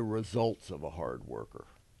got the results of a hard worker.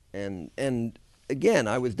 And again,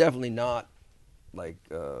 I was definitely not like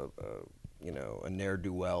a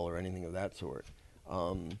ne'er-do-well or anything of that sort.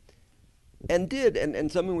 And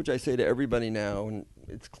something which I say to everybody now, and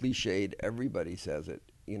it's cliched, everybody says it,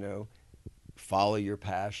 follow your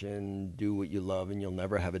passion, do what you love, and you'll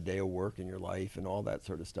never have a day of work in your life and all that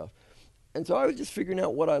sort of stuff. And so I was just figuring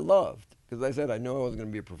out what I loved, because I said I knew I wasn't going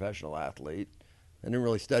to be a professional athlete. I didn't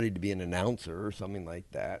really study to be an announcer or something like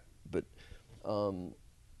that, but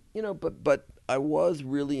but I was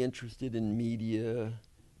really interested in media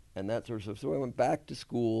and that sort of stuff. So I went back to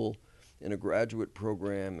school in a graduate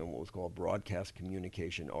program in what was called broadcast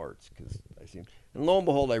communication arts, and lo and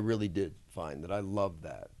behold, I really did find that I loved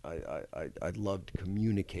that. I loved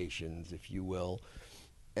communications, if you will,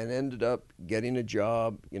 and ended up getting a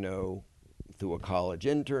job, through a college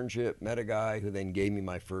internship, met a guy who then gave me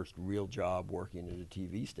my first real job working at a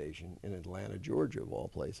TV station in Atlanta, Georgia, of all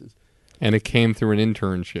places. And it came through an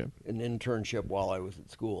internship? An internship while I was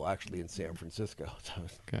at school, actually in San Francisco. So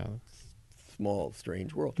Got it. Small,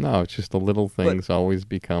 strange world. No, it's just the little things always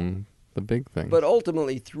become the big things. But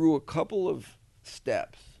ultimately, through a couple of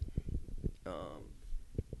steps,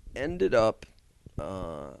 ended up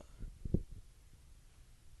at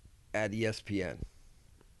ESPN.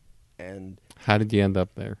 And how did you end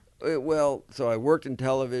up there? Well, so I worked in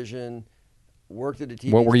television, worked at a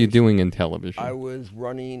TV What were you station. doing in television? I was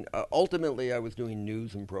running, ultimately I was doing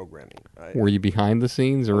news and programming. Were you behind the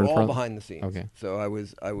scenes or in front? All behind the scenes. Okay. So I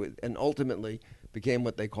was, and ultimately became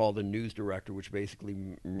what they called a news director, which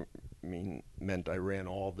basically meant I ran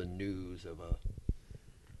all the news of a.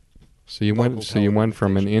 So you went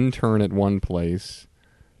from an intern at one place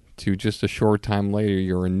to just a short time later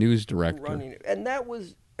you're a news director. And that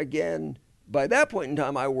was, again, by that point in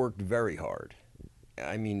time I worked very hard.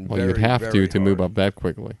 I mean, well, very, you'd have very to move up that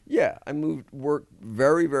quickly. Yeah, I worked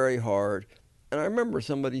very, very hard. And I remember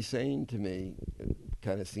somebody saying to me,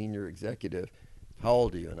 kind of senior executive, how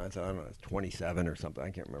old are you? And I said, I don't know, I was 27 or something. I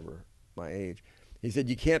can't remember my age. He said,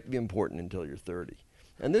 you can't be important until you're 30.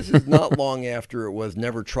 And this is not long after it was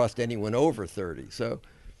never trust anyone over 30. So,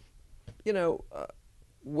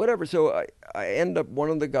 whatever. So I ended up,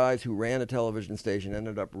 one of the guys who ran a television station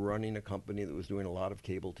ended up running a company that was doing a lot of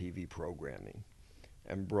cable TV programming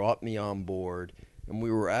and brought me on board. And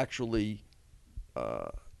we were actually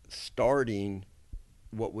starting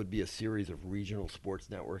what would be a series of regional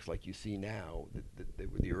sports networks like you see now. They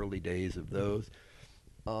were the early days of those.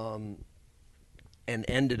 And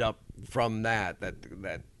ended up from that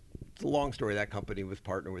it's a long story. That company was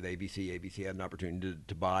partnered with ABC. ABC had an opportunity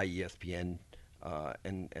to buy ESPN,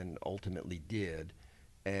 and ultimately did,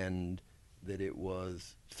 and that it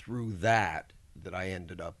was through that I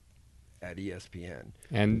ended up at ESPN.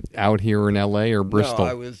 And out here in L.A. or Bristol?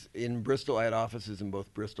 No, I was in Bristol. I had offices in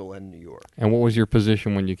both Bristol and New York. And what was your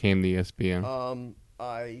position when you came to ESPN?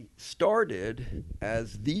 I started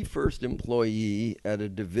as the first employee at a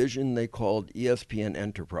division they called ESPN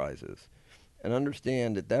Enterprises. And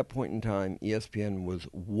understand, at that point in time, ESPN was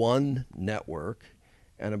one network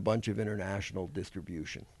and a bunch of international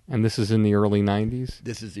distribution. And this is in the early 90s?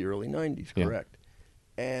 This is the early 90s, Yeah. correct.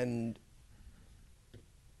 And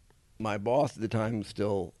my boss at the time was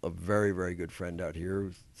still a very, very good friend out here,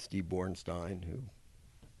 was Steve Bornstein, who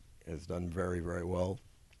has done very, very well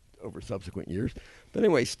over subsequent years. But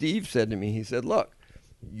anyway, Steve said to me, he said, look,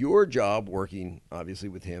 your job, working obviously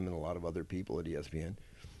with him and a lot of other people at ESPN,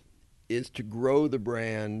 is to grow the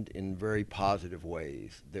brand in very positive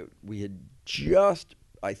ways. That we had just,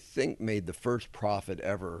 I think, made the first profit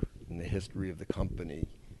ever in the history of the company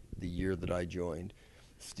the year that I joined.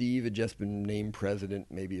 Steve had just been named president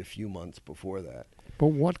maybe a few months before that. But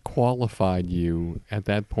what qualified you at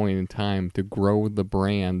that point in time to grow the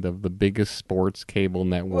brand of the biggest sports cable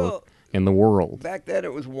network in the world? Back then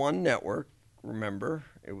it was one network, remember?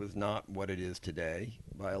 It was not what it is today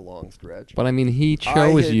by a long stretch. But I mean, he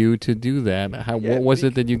chose you to do that. What was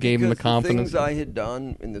it that you gave him the confidence? The things I had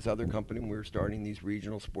done in this other company when we were starting these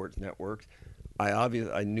regional sports networks,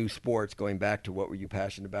 I knew sports going back to what were you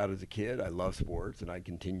passionate about as a kid. I love sports, and I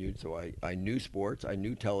continued. So I knew sports. I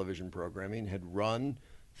knew television programming, had run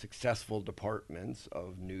successful departments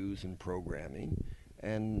of news and programming,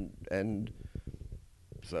 and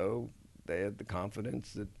so they had the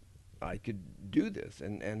confidence that I could do this.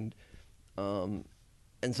 And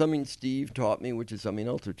something Steve taught me, which is something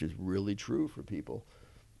else which is really true for people,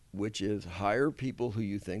 which is hire people who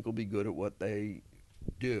you think will be good at what they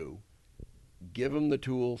do. Give them the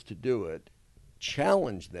tools to do it,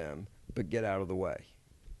 challenge them, but get out of the way.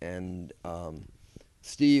 And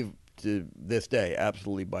Steve, to this day,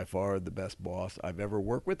 absolutely by far the best boss I've ever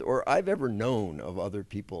worked with or I've ever known of other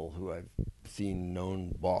people who I've seen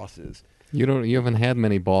known bosses. You haven't had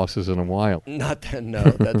many bosses in a while. Not that, no,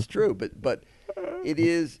 that's true. But it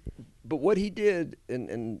is, but what he did,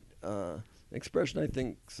 and an expression I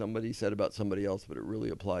think somebody said about somebody else, but it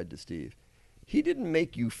really applied to Steve. He didn't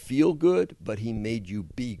make you feel good, but he made you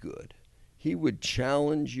be good. He would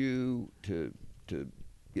challenge you to do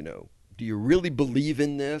you really believe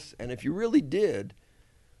in this? And if you really did,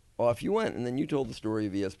 off you went. And then you told the story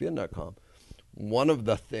of ESPN.com. One of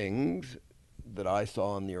the things that I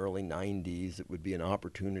saw in the early 90s that would be an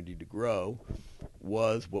opportunity to grow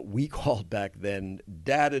was what we called back then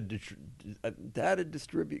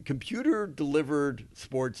computer-delivered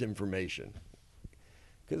sports information.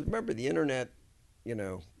 Because remember, the internet,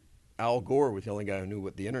 Al Gore was the only guy who knew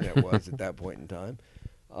what the internet was at that point in time.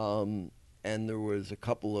 And there was a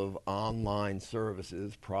couple of online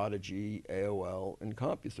services, Prodigy, AOL, and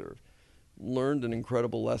CompuServe. Learned an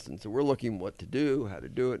incredible lesson. So we're looking what to do, how to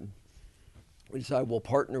do it. We decided we'll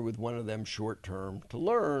partner with one of them short term to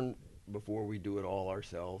learn before we do it all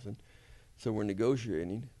ourselves. And so we're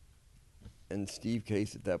negotiating. And Steve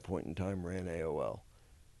Case at that point in time ran AOL.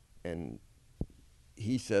 And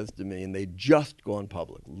he says to me, and they'd just gone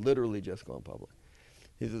public, literally just gone public.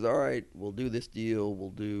 He says, all right, we'll do this deal. We'll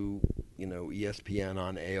do, ESPN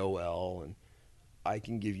on AOL, and I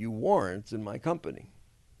can give you warrants in my company.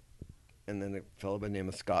 And then a fellow by the name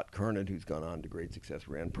of Scott Kernan, who's gone on to great success,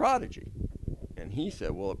 ran Prodigy. And he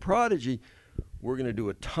said, well, at Prodigy, we're going to do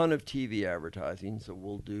a ton of TV advertising, so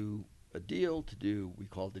we'll do a deal to do, we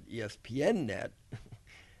called it ESPN Net,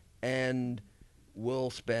 and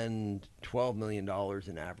we'll spend $12 million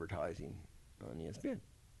in advertising on ESPN.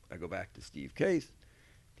 I go back to Steve Case.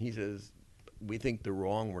 He says, we think they're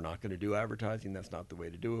wrong. We're not going to do advertising. That's not the way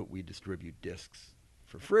to do it. We distribute discs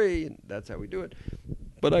for free, and that's how we do it.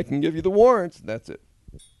 But I can give you the warrants. That's it.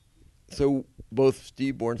 So both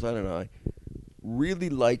Steve Bornstein and I really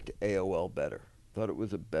liked AOL better. Thought it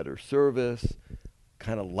was a better service.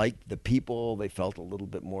 Kind of liked the people. They felt a little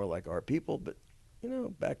bit more like our people. But,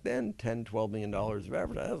 back then, $10, $12 million of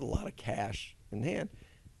advertising, that was a lot of cash in hand.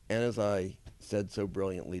 And as I said so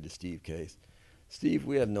brilliantly to Steve Case, Steve,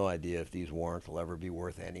 we have no idea if these warrants will ever be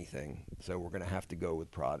worth anything, so we're going to have to go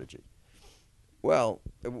with Prodigy. Well,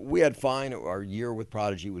 we had fine. Our year with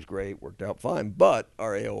Prodigy was great, worked out fine, but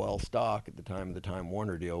our AOL stock at the time of the Time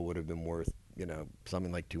Warner deal would have been worth,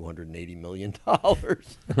 something like $280 million.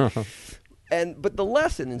 But the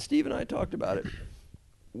lesson, and Steve and I talked about it,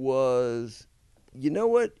 was you know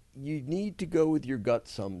what? You need to go with your gut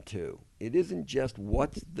some too. It isn't just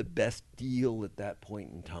what's the best deal at that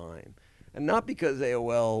point in time. And not because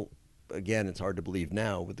AOL, again, it's hard to believe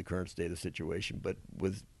now with the current state of the situation, but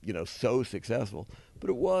was, so successful. But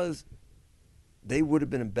it was, they would have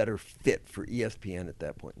been a better fit for ESPN at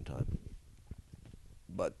that point in time.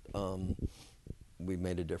 But we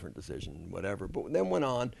made a different decision, whatever. But then went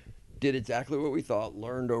on, did exactly what we thought,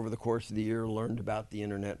 learned over the course of the year, learned about the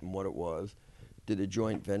internet and what it was, did a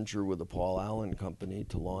joint venture with the Paul Allen Company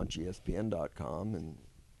to launch ESPN.com, and,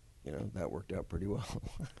 that worked out pretty well.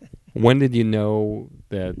 When did you know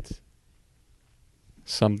that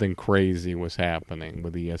something crazy was happening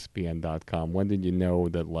with ESPN.com? When did you know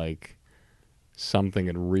that, something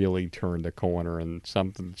had really turned a corner and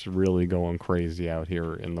something's really going crazy out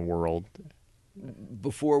here in the world?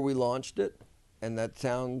 Before we launched it, and that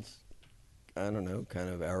sounds, I don't know, kind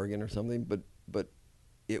of arrogant or something, but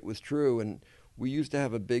it was true. And we used to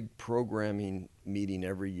have a big programming meeting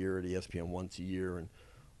every year at ESPN once a year, and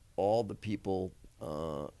all the people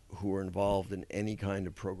who were involved in any kind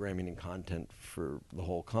of programming and content for the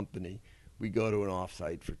whole company, we go to an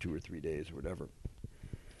offsite for 2 or 3 days or whatever.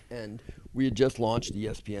 And we had just launched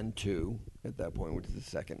ESPN2 at that point, which is the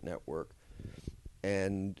second network.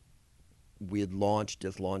 And we had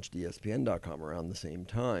just launched ESPN.com around the same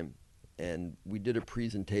time. And we did a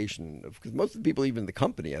presentation because most of the people, even in the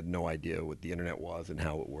company, had no idea what the internet was and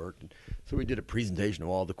how it worked. And so we did a presentation of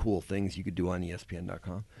all the cool things you could do on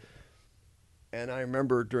ESPN.com. And I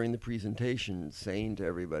remember during the presentation saying to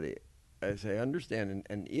everybody, I say, understand,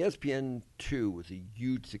 and ESPN2 was a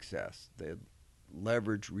huge success. They had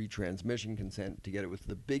leveraged retransmission consent to get it. It was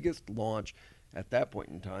the biggest launch at that point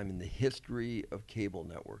in time in the history of cable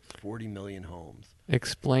networks, 40 million homes.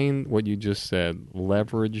 Explain what you just said.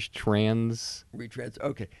 Leverage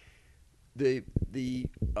Okay.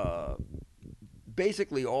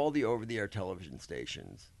 Basically all the over-the-air television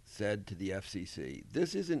stations said to the FCC,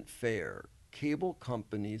 this isn't fair. Cable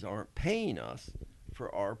companies aren't paying us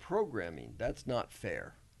for our programming. That's not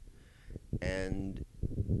fair. And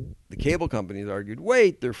the cable companies argued,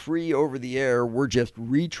 wait, they're free over the air. We're just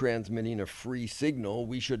retransmitting a free signal.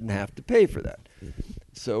 We shouldn't have to pay for that.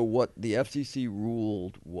 So what the FCC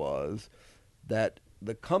ruled was that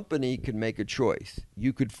the company could make a choice.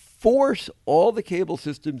 You could force all the cable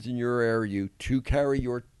systems in your area to carry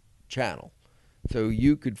your channel. So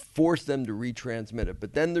you could force them to retransmit it,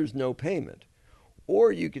 but then there's no payment.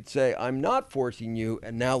 Or you could say, I'm not forcing you,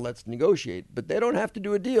 and now let's negotiate. But they don't have to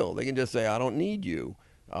do a deal. They can just say, I don't need you.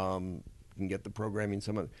 You can get the programming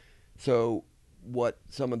some other. So what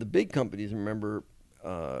some of the big companies, remember,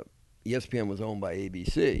 ESPN was owned by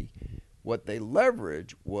ABC. What they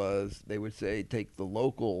leveraged was they would say, take the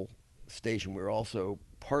local station. We're also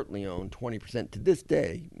partly owned 20%. To this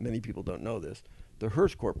day, many people don't know this, the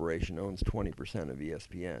Hearst Corporation owns 20% of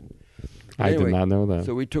ESPN. I did not know that.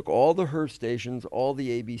 So we took all the Hearst stations, all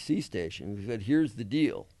the ABC stations. We said, here's the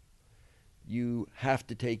deal. You have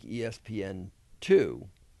to take ESPN2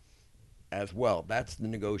 as well. That's the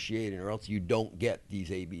negotiating, or else you don't get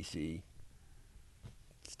these ABC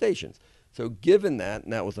stations. So given that,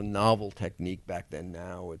 and that was a novel technique back then,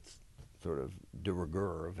 now it's sort of de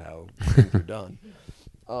rigueur of how things are done.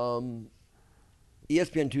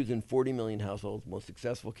 ESPN2 is in 40 million households, most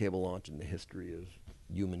successful cable launch in the history of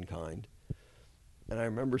humankind. And I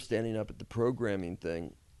remember standing up at the programming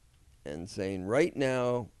thing and saying, right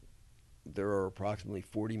now, there are approximately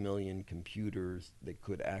 40 million computers that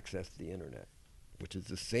could access the internet, which is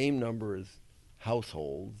the same number as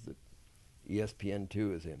households that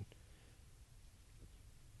ESPN2 is in.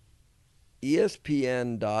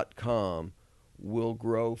 ESPN.com will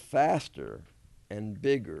grow faster and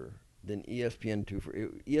bigger than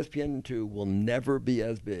ESPN2. ESPN2 will never be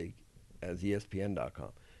as big as ESPN.com.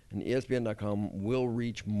 And ESPN.com will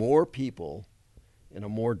reach more people in a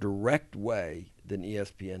more direct way than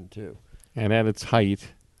ESPN2. And at its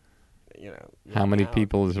height, how many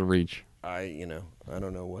people does it reach? I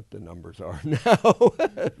don't know what the numbers are now,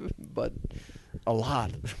 but a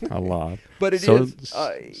lot. A lot. But it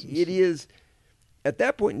is, at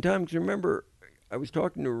that point in time, because remember, I was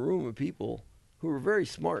talking to a room of people who were very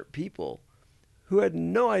smart people who had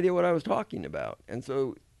no idea what I was talking about. And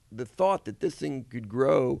so the thought that this thing could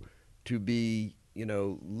grow to be,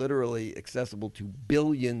 literally accessible to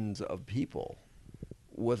billions of people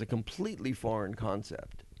was a completely foreign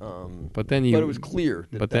concept. But it was clear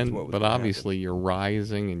that that's what was But obviously you're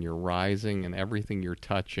rising, and everything you're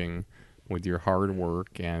touching with your hard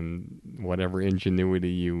work and whatever ingenuity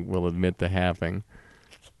you will admit to having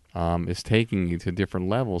is taking you to different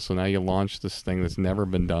levels. So now you launch this thing that's never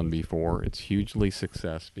been done before. It's hugely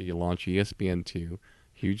successful. You launch ESPN2,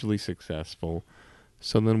 hugely successful.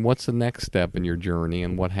 So then what's the next step in your journey,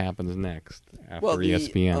 and what happens next after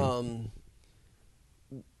ESPN?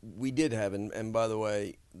 We did have, and by the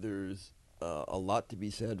way, there's a lot to be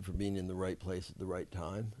said for being in the right place at the right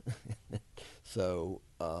time. So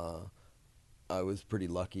I was pretty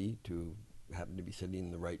lucky to happen to be sitting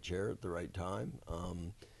in the right chair at the right time.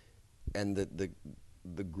 And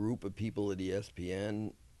the group of people at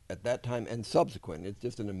ESPN at that time and subsequent, it's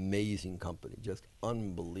just an amazing company, just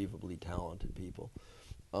unbelievably talented people.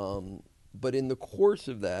 But in the course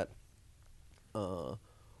of that,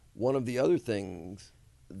 one of the other things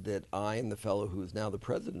that I and the fellow who is now the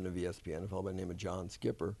president of ESPN, a fellow by the name of John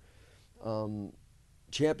Skipper,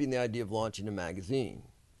 championed the idea of launching a magazine.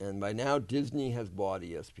 And by now, Disney has bought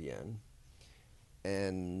ESPN,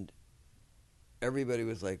 and everybody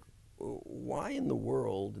was like, why in the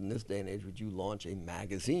world in this day and age would you launch a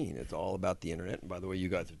magazine? It's all about the internet. And by the way, you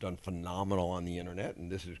guys have done phenomenal on the internet, and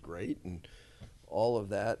this is great, and all of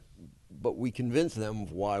that. But we convinced them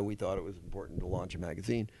of why we thought it was important to launch a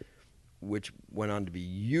magazine, which went on to be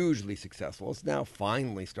hugely successful. It's now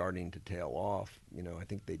finally starting to tail off. You know, I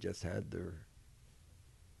think they just had their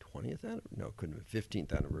 20th anniversary. No, it couldn't have been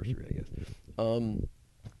 15th anniversary, I guess.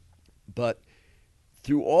 But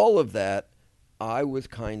through all of that, I was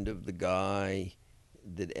kind of the guy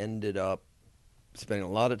that ended up spending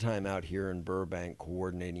a lot of time out here in Burbank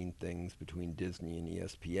coordinating things between Disney and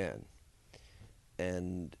ESPN.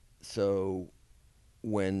 And so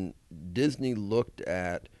when Disney looked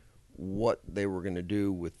at what they were going to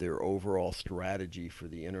do with their overall strategy for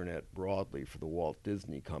the internet broadly for the Walt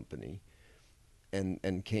Disney Company,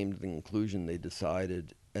 and came to the conclusion, they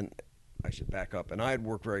decided, and I should back up, and I had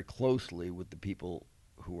worked very closely with the people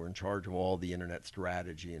who were in charge of all the internet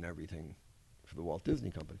strategy and everything for the Walt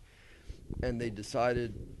Disney Company. And they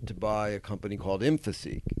decided to buy a company called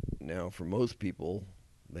InfoSeek. Now, for most people,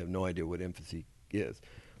 they have no idea what InfoSeek is.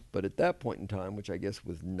 But at that point in time, which I guess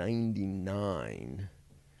was 99,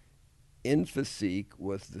 InfoSeek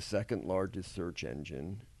was the second largest search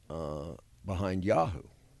engine behind Yahoo.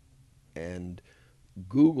 And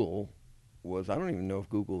Google was, I don't even know if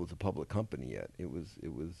Google was a public company yet. It was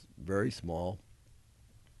very small.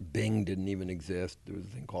 Bing didn't even exist. There was a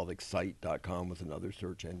thing called Excite.com was another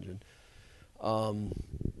search engine.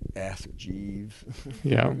 Ask Jeeves.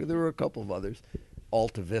 Yeah. There were a couple of others.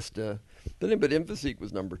 Alta Vista. But InfoSeek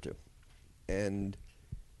was number 2. And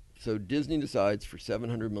so Disney decides for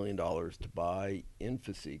 $700 million to buy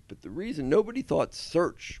InfoSeek. But the reason, nobody thought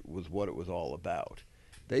search was what it was all about.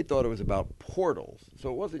 They thought it was about portals. So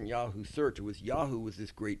it wasn't Yahoo Search. It was Yahoo was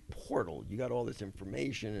this great portal. You got all this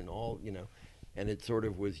information and all, you know, and it sort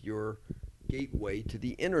of was your gateway to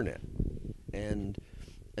the internet. And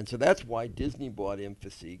so that's why Disney bought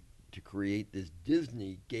InfoSeek, to create this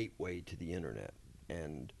Disney gateway to the internet.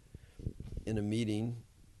 And in a meeting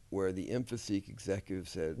where the InfoSeek executive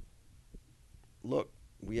said, look,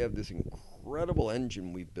 we have this incredible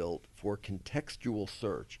engine we built for contextual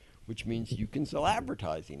search, which means you can sell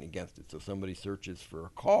advertising against it. So somebody searches for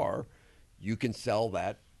a car, you can sell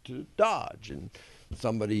that to Dodge. And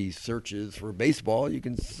somebody searches for baseball, you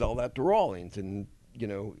can sell that to Rawlings, and, you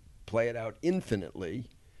know, play it out infinitely.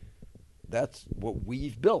 That's what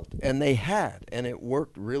we've built. And they had, and it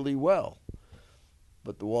worked really well.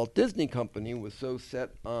 But the Walt Disney Company was so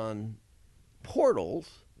set on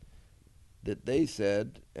portals that they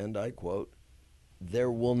said, and I quote, there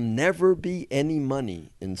will never be any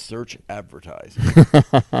money in search advertising.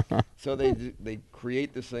 So they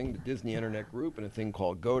create this thing, the Disney Internet Group, and a thing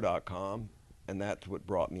called Go.com, and that's what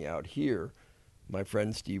brought me out here. My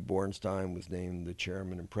friend Steve Bornstein was named the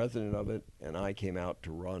chairman and president of it, and I came out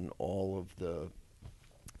to run all of the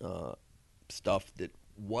stuff that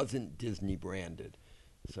wasn't Disney branded.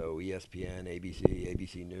 So ESPN,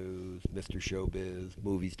 ABC News, Mr. Showbiz,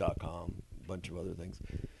 Movies.com, a bunch of other things.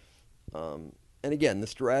 And again, the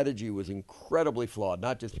strategy was incredibly flawed,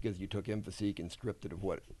 not just because you took InfoSeek and stripped it of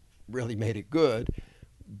what really made it good,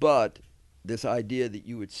 but this idea that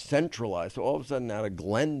you would centralize. So all of a sudden out of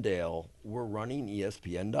Glendale, we're running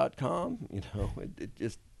ESPN.com. You know,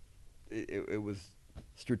 it was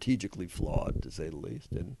strategically flawed, to say the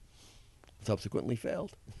least, and subsequently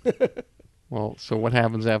failed. Well, so what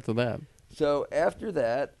happens after that? So after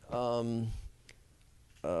that, both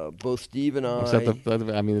Steve and I...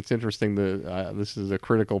 I mean, it's interesting that this is a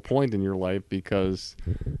critical point in your life, because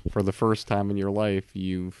for the first time in your life,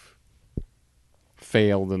 you've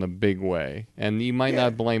failed in a big way. And you might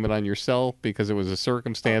not blame it on yourself because it was the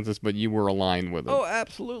circumstances, but you were aligned with it. Oh,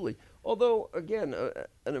 absolutely. Although, again,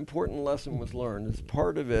 an important lesson was learned. As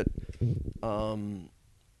part of it,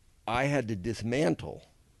 I had to dismantle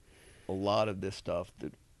a lot of this stuff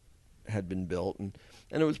that had been built, and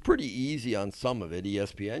it was pretty easy on some of it.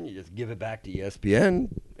 ESPN, you just give it back to ESPN.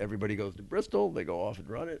 Everybody goes to Bristol, they go off and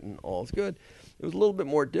run it, and all's good. It was a little bit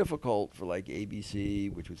more difficult for like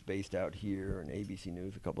ABC, which was based out here, and ABC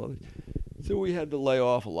News, a couple others. So we had to lay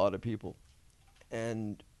off a lot of people.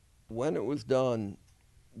 And when it was done,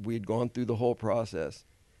 we'd gone through the whole process,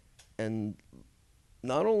 and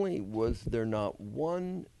not only was there not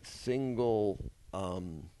one single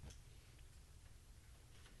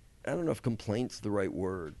I don't know if complaint's the right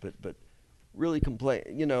word, but really complaint,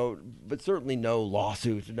 but certainly no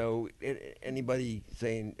lawsuits, no anybody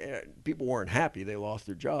saying people weren't happy they lost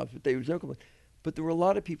their jobs, but there was no complaint. But there were a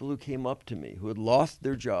lot of people who came up to me who had lost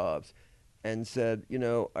their jobs and said,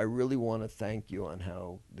 I really want to thank you on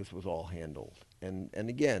how this was all handled. And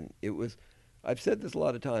again, it was, I've said this a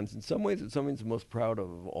lot of times, in some ways it's something I'm most proud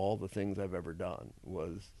of all the things I've ever done,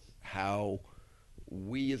 was how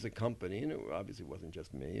we as a company, and it obviously wasn't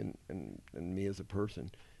just me and me as a person,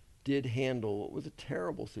 did handle what was a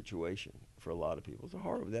terrible situation for a lot of people. It was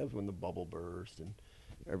horrible. That was when the bubble burst and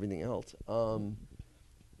everything else.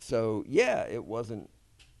 So yeah, it wasn't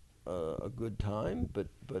a good time, but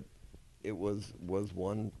it was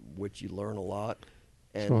one which you learn a lot.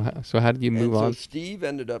 And so how did you move on? So Steve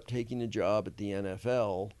ended up taking a job at the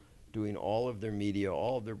NFL, doing all of their media,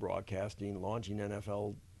 all of their broadcasting, launching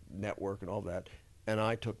NFL Network and all that. And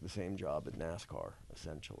I took the same job at NASCAR,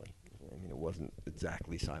 essentially. I mean, it wasn't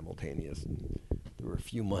exactly simultaneous. There were a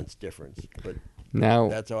few months difference, but now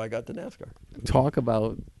that's how I got to NASCAR. Talk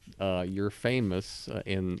about you're famous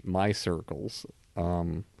in my circles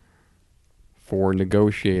for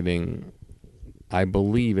negotiating, I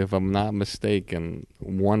believe, if I'm not mistaken,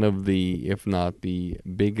 one of the, if not the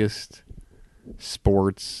biggest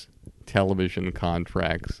sports television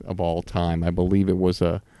contracts of all time. I believe it was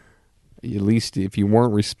at least if you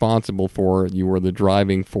weren't responsible for it, you were the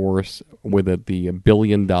driving force with it, the $1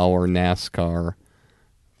 billion NASCAR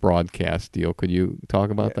broadcast deal. Could you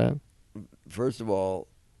talk about that? First of all,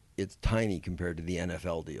 it's tiny compared to the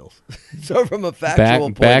NFL deals. So from a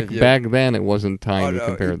factual point of view, back then it wasn't tiny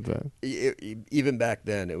compared to that. Even back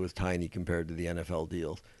then it was tiny compared to the NFL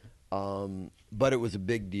deals. But it was a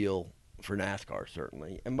big deal for NASCAR,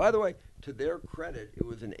 certainly. And by the way, to their credit, it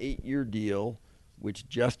was an 8-year deal which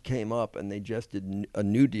just came up, and they just did a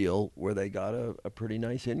new deal where they got a pretty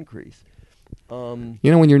nice increase. When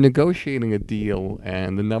you're negotiating a deal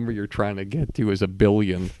and the number you're trying to get to is $1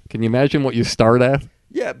 billion, can you imagine what you start at?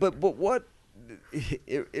 Yeah, but what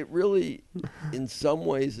it really, in some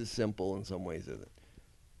ways, is simple, in some ways isn't.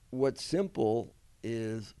 What's simple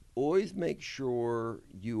is always make sure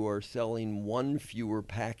you are selling one fewer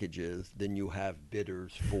packages than you have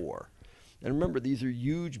bidders for. And remember, these are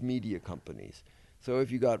huge media companies. So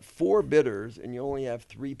if you got 4 bidders and you only have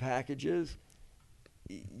 3 packages,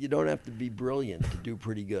 you don't have to be brilliant to do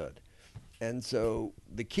pretty good. And so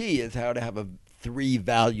the key is how to have 3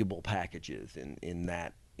 valuable packages in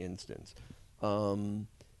that instance. And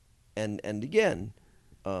again,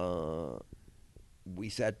 we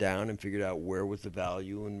sat down and figured out where was the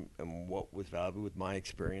value and what was valuable. With my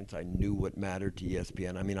experience, I knew what mattered to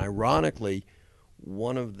ESPN. I mean, ironically,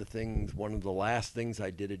 one of the last things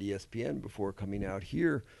I did at ESPN before coming out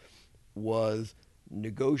here was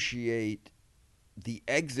negotiate the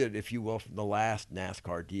exit, if you will, from the last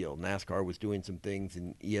NASCAR deal. NASCAR was doing some things,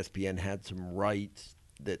 and ESPN had some rights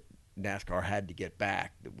that NASCAR had to get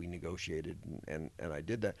back that we negotiated, and I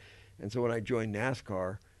did that. And so when I joined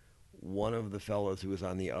NASCAR, one of the fellows who was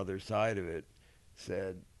on the other side of it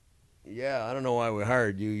said, "Yeah, I don't know why we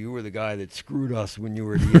hired you. You were the guy that screwed us when you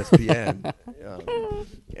were at ESPN."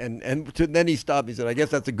 Then he stopped me and said, "I guess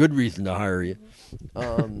that's a good reason to hire you."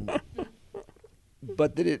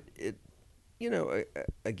 But that it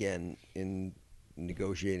again, in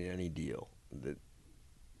negotiating any deal, that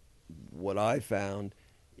what I found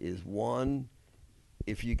is, one,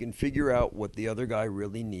 if you can figure out what the other guy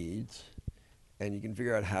really needs, and you can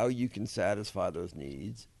figure out how you can satisfy those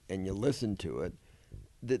needs, and you listen to it,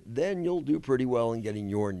 that then you'll do pretty well in getting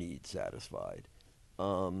your needs satisfied.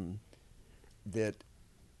 That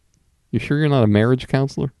you sure you're not a marriage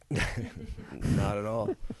counselor? Not at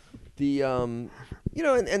all. The and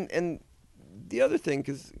the other thing,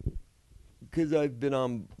 because I've been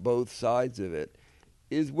on both sides of it,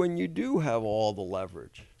 is when you do have all the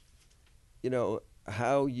leverage,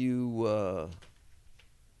 how you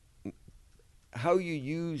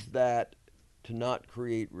use that to not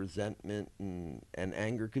create resentment and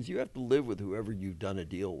anger, because you have to live with whoever you've done a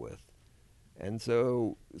deal with. And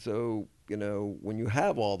so when you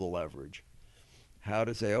have all the leverage, how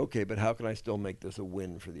to say, okay, but how can I still make this a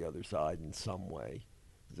win for the other side in some way?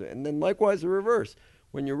 And then likewise the reverse.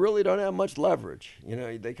 When you really don't have much leverage,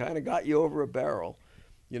 they kind of got you over a barrel,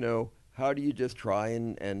 how do you just try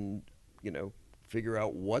and figure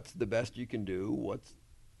out what's the best you can do, what's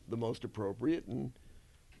the most appropriate, and,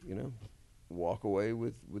 walk away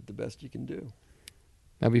with the best you can do.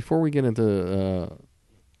 Now, before we get into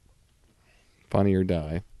Funny or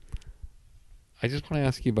Die, I just want to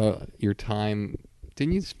ask you about your time.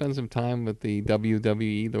 Didn't you spend some time with the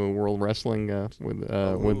WWE, the World Wrestling,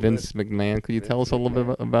 with Vince McMahon? Could you tell us a little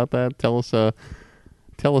bit about that? Tell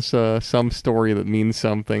us some story that means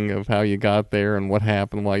something of how you got there and what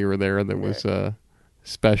happened while you were there that was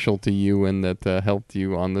special to you and that helped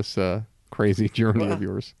you on this crazy journey of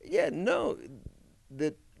yours. Yeah, no,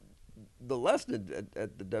 the lesson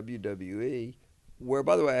at the WWE, where,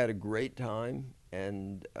 by the way, I had a great time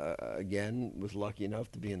and, again, was lucky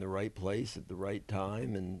enough to be in the right place at the right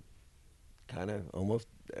time, and kind of almost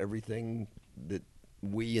everything that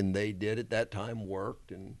we and they did at that time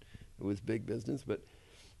worked, and it was big business. But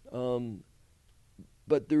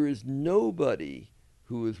there is nobody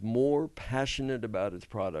who is more passionate about his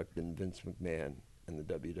product than Vince McMahon and the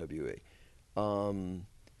WWE.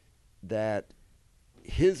 That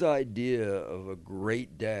his idea of a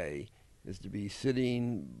great day is to be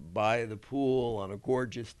sitting by the pool on a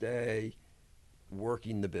gorgeous day,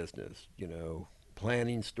 working the business,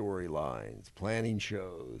 planning storylines, planning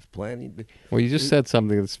shows, planning. Well, you just said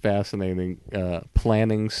something that's fascinating,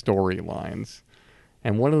 planning storylines.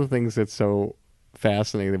 And one of the things that's so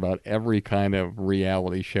fascinating about every kind of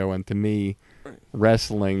reality show, and to me,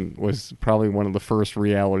 wrestling was probably one of the first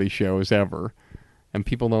reality shows ever. And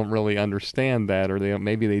people don't really understand that, or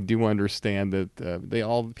maybe they do understand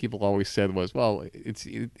that. People always said was, well, it's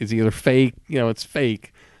either fake, it's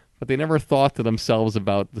fake, but they never thought to themselves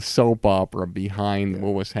about the soap opera behind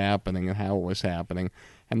what was happening and how it was happening.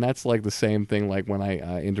 And that's like the same thing. Like when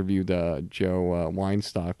I interviewed Joe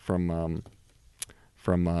Weinstock from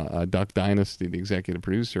Duck Dynasty, the executive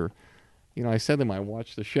producer. I said to him, I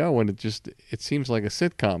watched the show, and it seems like a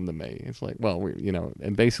sitcom to me. It's like, well,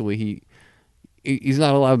 and basically he's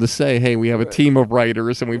not allowed to say, hey, we have a team of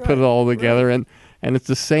writers and we put it all together. And it's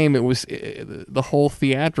the same. It was the whole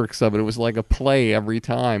theatrics of it. It was like a play every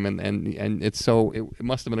time. And it's it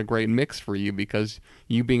must have been a great mix for you, because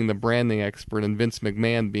you being the branding expert and Vince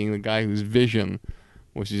McMahon being the guy whose vision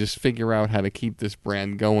was to just figure out how to keep this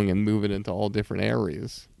brand going and move it into all different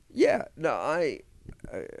areas. Yeah. No, I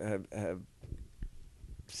have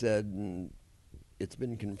said, and it's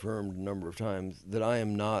been confirmed a number of times, that I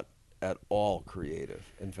am not at all creative.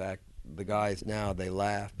 In fact, the guys now, they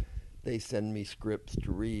laugh. They send me scripts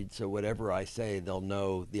to read, so whatever I say, they'll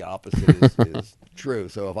know the opposite is true.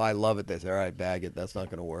 So if I love it, they say, all right, bag it. That's not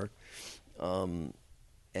going to work. And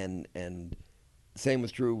same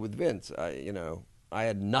was true with Vince. I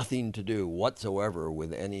had nothing to do whatsoever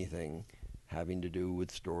with anything having to do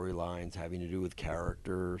with storylines, having to do with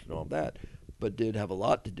characters and all that, but did have a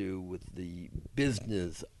lot to do with the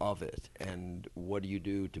business of it and what do you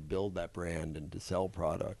do to build that brand and to sell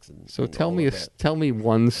products. And so and tell all me of that. tell me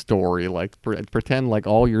one story, like pretend like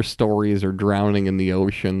all your stories are drowning in the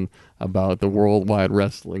ocean about the Worldwide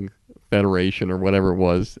Wrestling Federation or whatever it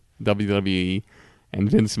was, WWE,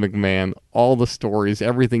 and Vince McMahon, all the stories,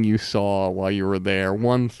 everything you saw while you were there,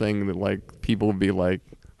 one thing that like people would be like,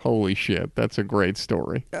 holy shit, that's a great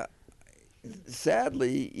story.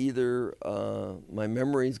 Sadly, either my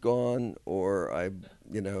memory's gone or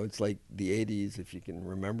it's like the 80s, if you can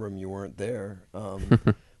remember them, you weren't there.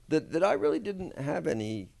 That I really didn't have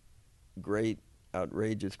any great,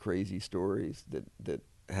 outrageous, crazy stories that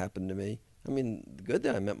happened to me. I mean, good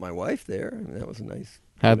that I met my wife there. I mean, that was a nice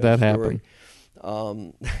How'd that story.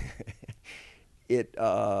 happen?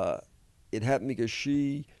 It happened because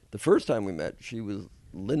the first time we met, she was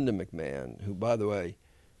Linda McMahon, who, by the way,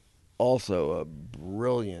 also a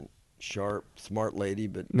brilliant, sharp, smart lady,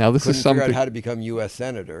 but now this couldn't is figure something. out how to become U.S.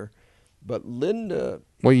 Senator. But Linda...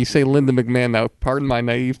 Well, you say Linda McMahon. Now, pardon my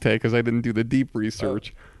naivete because I didn't do the deep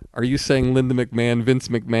research. Are you saying Linda McMahon, Vince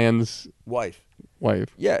McMahon's wife?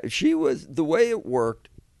 Yeah, she was... The way it worked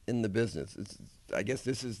in the business, I guess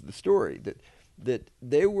this is the story, that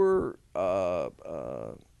they were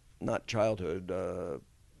not childhood,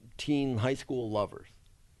 teen, high school lovers,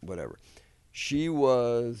 whatever. She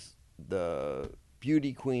was the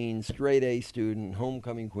beauty queen, straight A student,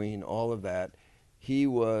 homecoming queen, all of that. He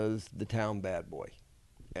was the town bad boy.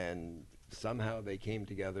 And somehow they came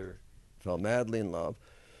together, fell madly in love,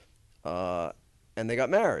 and they got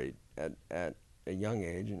married at a young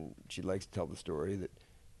age, and she likes to tell the story that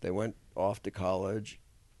they went off to college.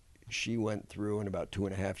 She went through in about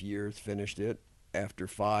 2.5 years, finished it. After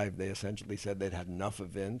 5, they essentially said they'd had enough of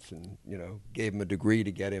Vince and, gave him a degree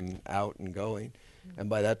to get him out and going. And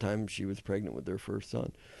by that time, she was pregnant with their first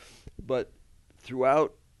son. But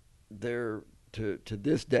throughout to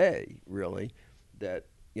this day, really, that,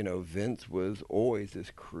 Vince was always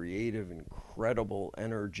this creative, incredible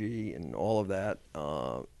energy and all of that,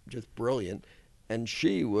 just brilliant. And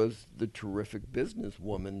she was the terrific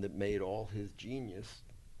businesswoman that made all his genius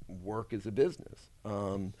work as a business.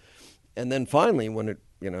 And then finally, when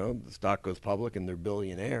the stock goes public and they're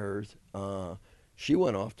billionaires, she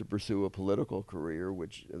went off to pursue a political career,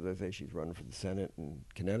 which, as I say, she's run for the Senate in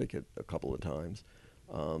Connecticut a couple of times,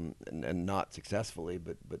 and not successfully,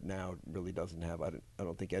 but now really doesn't have, I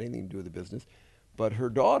don't think, anything to do with the business. But her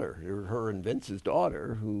daughter, her and Vince's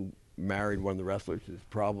daughter, who married one of the wrestlers, is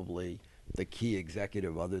probably the key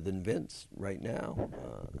executive other than Vince right now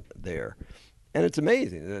there. And it's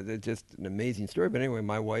amazing. It's just an amazing story. But anyway,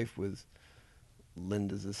 my wife was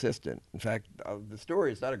Linda's assistant. In fact, the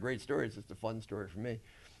story is not a great story. It's just a fun story for me.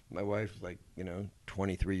 My wife was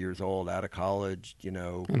 23 years old, out of college,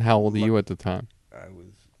 And how old are you at the time? I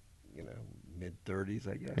was, mid-30s,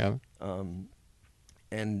 I guess. Yeah.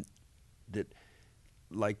 And that,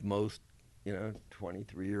 like most,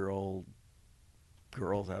 23-year-old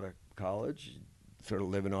girls out of college, sort of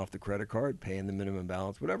living off the credit card, paying the minimum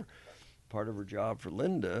balance, whatever. Part of her job for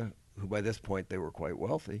Linda, who by this point they were quite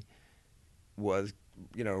wealthy, was,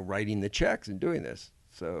 writing the checks and doing this.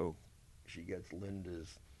 So she gets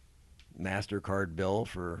Linda's MasterCard bill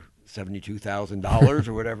for $72,000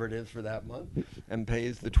 or whatever it is for that month and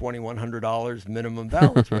pays the $2,100 minimum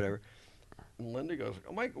balance or whatever. And Linda goes,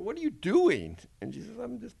 "Oh, Mike, what are you doing?" And she says,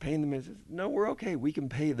 "I'm just paying them." He says, "No, we're okay. We can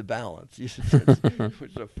pay the balance." Which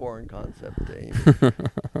is a foreign concept to Amy.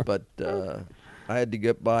 But I had to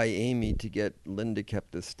get by Amy to get, Linda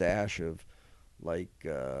kept a stash of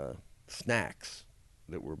snacks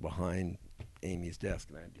that were behind Amy's desk,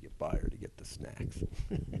 and I had to get by her to get the snacks.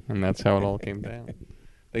 And that's how it all came down.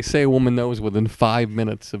 They say a woman knows within 5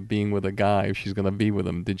 minutes of being with a guy if she's going to be with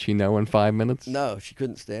him. Did she know in 5 minutes? No, she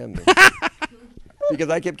couldn't stand me. Because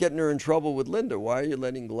I kept getting her in trouble with Linda. Why are you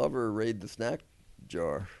letting Glover raid the snack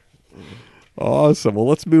jar? Awesome. Well,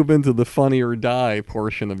 let's move into the funny or die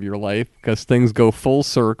portion of your life, because things go full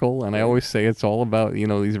circle. And I always say it's all about,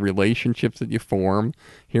 these relationships that you form.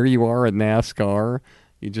 Here you are at NASCAR.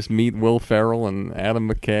 You just meet Will Ferrell and Adam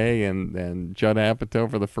McKay and Judd Apatow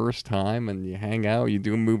for the first time, and you hang out, you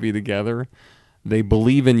do a movie together. They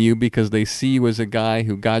believe in you because they see you as a guy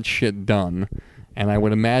who got shit done. And I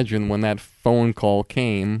would imagine when that phone call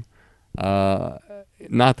came,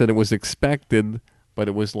 not that it was expected, but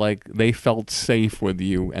it was like they felt safe with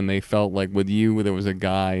you, and they felt like with you there was a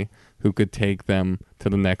guy who could take them to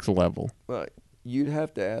the next level. Well, you'd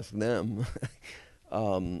have to ask them.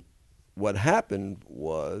 What happened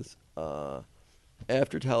was,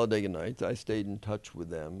 after Talladega Nights, I stayed in touch with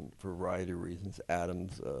them for a variety of reasons.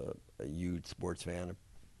 Adam's a huge sports fan,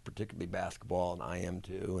 particularly basketball, and I am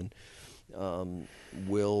too. And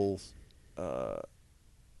Will's, at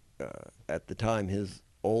the time, his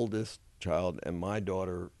oldest child and my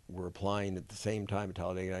daughter were applying at the same time at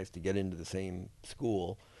Talladega Nights to get into the same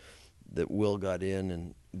school that Will got in,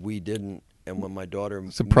 and we didn't. And when my daughter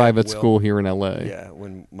It's a private school here in L.A. Yeah,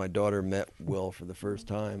 when my daughter met Will for the first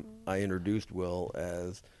time, I introduced Will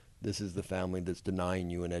as, "This is the family that's denying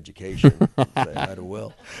you an education." Say hi to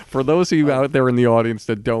Will. For those of you out there in the audience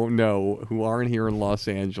that don't know, who aren't here in Los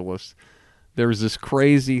Angeles, there's this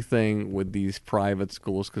crazy thing with these private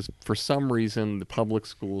schools, because for some reason the public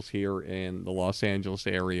schools here in the Los Angeles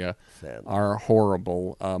area Sadly. are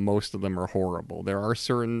horrible. Most of them are horrible. There are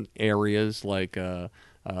certain areas like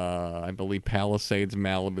I believe Palisades,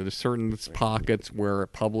 Malibu. There's certain pockets where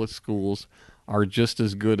public schools are just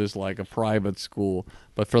as good as like a private school,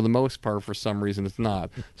 but for the most part, for some reason, it's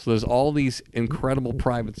not. So there's all these incredible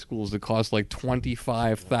private schools that cost like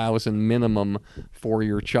 $25,000 minimum for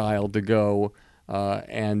your child to go,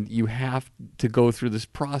 and you have to go through this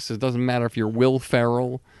process. It doesn't matter if you're Will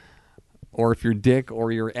Ferrell or if you're Dick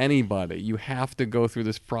or you're anybody. You have to go through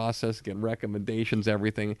this process, get recommendations,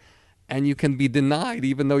 everything. And you can be denied,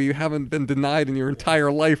 even though you haven't been denied in your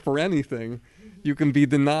entire life for anything. You can be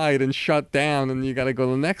denied and shut down, and you got to go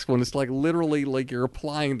to the next one. It's like literally like you're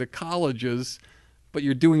applying to colleges, but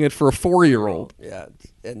you're doing it for a 4-year-old. Yeah,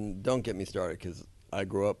 and don't get me started, because I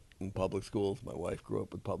grew up in public schools. My wife grew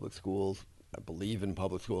up with public schools. I believe in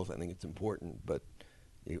public schools. I think it's important, but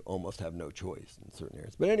you almost have no choice in certain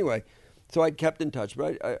areas. But anyway, so I kept in touch.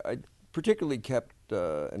 But I particularly kept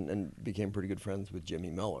and became pretty good friends with Jimmy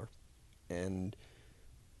Miller. And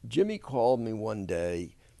Jimmy called me one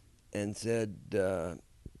day and said,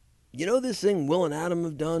 you know this thing Will and Adam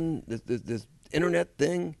have done, this internet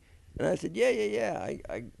thing? And I said, yeah.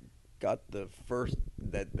 I got the first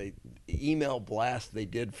email blast they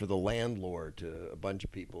did for The Landlord to a bunch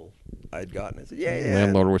of people I'd gotten. I said, yeah.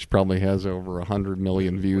 Landlord, which probably has over 100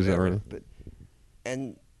 million views already. But,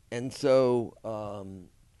 and so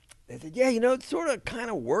they said, yeah, it's sort of kind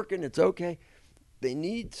of working. It's okay. They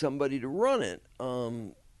need somebody to run it.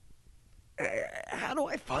 How do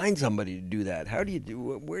I find somebody to do that?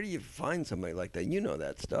 Where do you find somebody like that? You know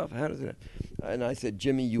that stuff. How does it? And I said,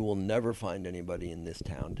 Jimmy, you will never find anybody in this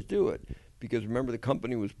town to do it. Because remember, the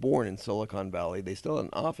company was born in Silicon Valley. They still have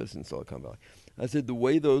an office in Silicon Valley. I said, the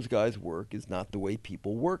way those guys work is not the way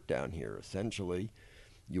people work down here. Essentially,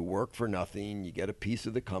 you work for nothing, you get a piece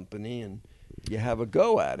of the company, and you have a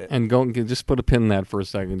go at it. And just put a pin in that for a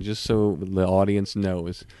second, just so the audience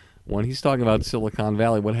knows. When he's talking about Silicon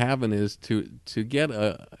Valley, what happened is to get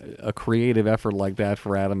a creative effort like that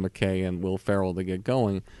for Adam McKay and Will Ferrell to get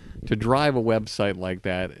going, to drive a website like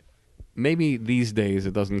that, maybe these days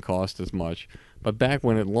it doesn't cost as much, but back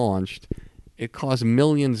when it launched, it cost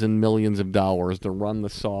millions and millions of dollars to run the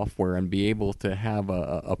software and be able to have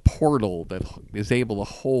a portal that is able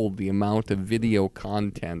to hold the amount of video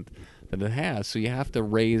content that it has. So you have to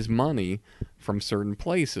raise money from certain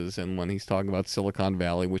places. And when he's talking about Silicon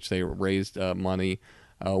Valley, which they raised money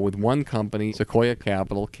with one company, Sequoia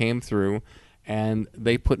Capital, came through, and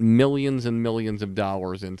they put millions and millions of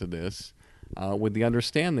dollars into this with the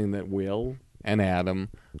understanding that Will and Adam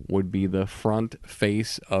would be the front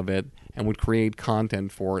face of it and would create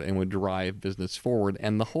content for it and would drive business forward.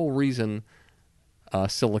 And the whole reason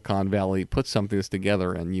Silicon Valley put something this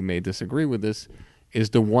together, and you may disagree with this, is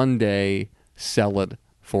to one day sell it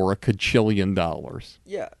for $1 kajillion.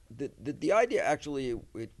 Yeah, the idea actually,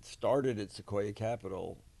 it started at Sequoia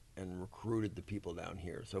Capital and recruited the people down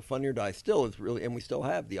here. So Funny or Die still is really, and we still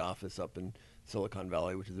have the office up in Silicon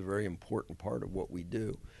Valley, which is a very important part of what we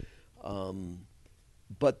do.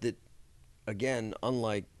 But that, again,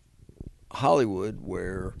 unlike Hollywood,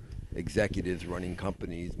 where executives running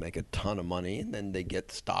companies make a ton of money and then they get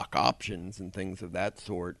stock options and things of that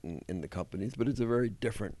sort in the companies, but it's a very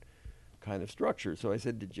different kind of structure. So I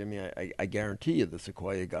said to Jimmy, I guarantee you the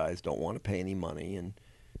Sequoia guys don't want to pay any money, and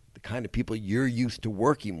the kind of people you're used to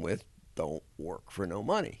working with don't work for no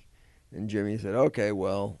money. And Jimmy said, okay,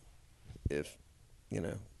 well, if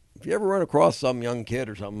you ever run across some young kid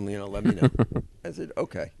or something, let me know. I said,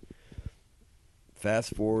 okay.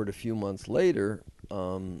 Fast forward a few months later,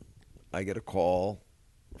 I get a call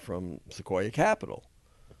from Sequoia Capital.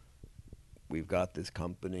 We've got this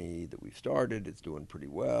company that we've started. It's doing pretty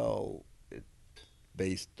well. It's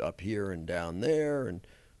based up here and down there, and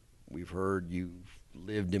we've heard you've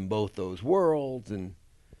lived in both those worlds, and,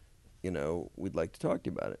 we'd like to talk to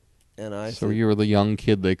you about it. And I said, you were the young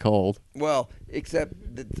kid they called. Well,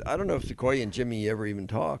 except that I don't know if Sequoia and Jimmy ever even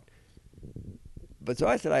talked. But so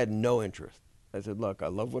I said I had no interest. I said, look, I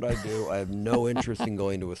love what I do. I have no interest in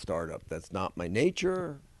going to a startup. That's not my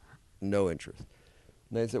nature. No interest.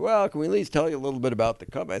 And they said, well, can we at least tell you a little bit about the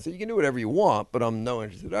company? I said, you can do whatever you want, but I'm no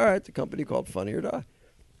interest. All right, it's a company called Funny or Die.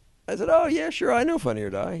 I said, oh, yeah, sure, I know Funny or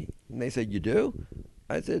Die. And they said, you do?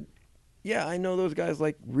 I said, yeah, I know those guys,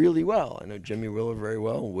 really well. I know Jimmy Willer very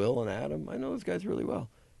well, Will and Adam. I know those guys really well.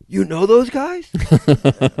 You know those guys?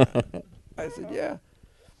 I said, yeah.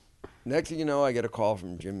 Next thing you know, I get a call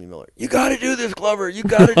from Jimmy Miller. You got to do this, Glover. You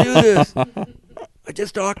got to do this. I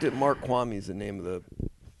just talked to Mark Kwame's the name of the.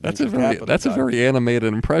 That's a very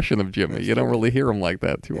animated impression of Jimmy. You don't really hear him like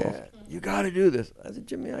that too often. You got to do this. I said,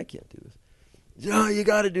 Jimmy, I can't do this. He said, no, you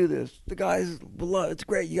got to do this. The guys love it. It's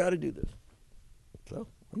great. You got to do this. So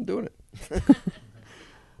I'm doing it.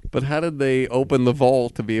 But how did they open the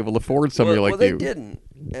vault to be able to afford somebody like you? Well, they didn't.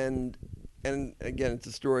 And again, it's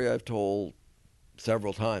a story I've told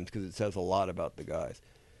several times because it says a lot about the guys.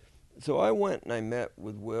 So I went and I met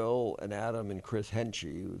with Will and Adam and Chris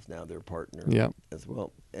Henchy, who's now their partner as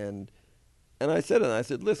well. And I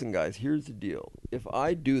said, listen, guys, here's the deal. If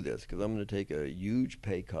I do this, because I'm going to take a huge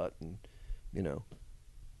pay cut and,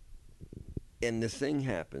 and this thing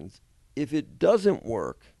happens, if it doesn't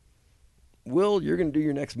work, Will, you're going to do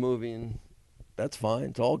your next movie, and that's fine.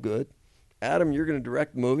 It's all good. Adam, you're going to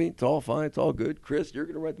direct the movie. It's all fine. It's all good. Chris, you're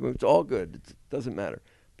going to write the movie. It's all good. It doesn't matter.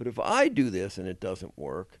 But if I do this and it doesn't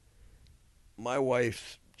work, my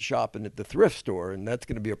wife's shopping at the thrift store, and that's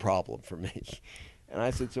going to be a problem for me. And I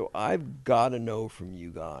said, so I've got to know from you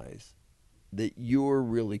guys that you're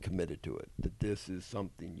really committed to it, that this is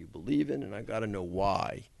something you believe in, and I got to know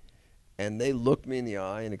why. And they looked me in the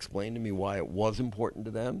eye and explained to me why it was important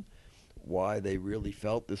to them, why they really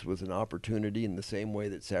felt this was an opportunity in the same way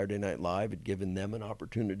that Saturday Night Live had given them an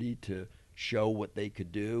opportunity to show what they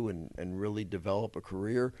could do and really develop a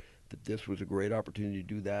career, that this was a great opportunity to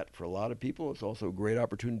do that for a lot of people. It's also a great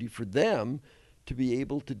opportunity for them to be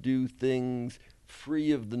able to do things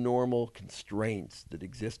free of the normal constraints that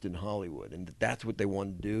exist in Hollywood, and that's what they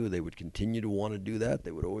want to do. They would continue to want to do that.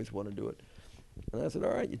 They would always want to do it. And I said,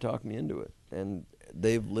 all right, you talked me into it. And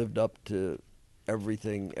they've lived up to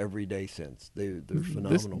everything every day since. They're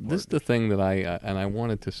phenomenal. This is the thing that I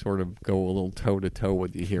wanted to sort of go a little toe-to-toe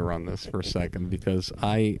with you here on this for a second, because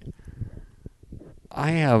I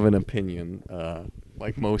have an opinion,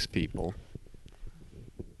 like most people,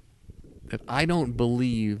 that I don't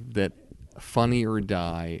believe that Funny or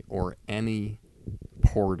Die or any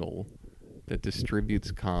portal that distributes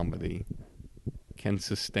comedy can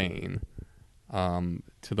sustain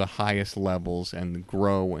to the highest levels and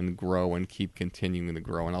grow and grow and keep continuing to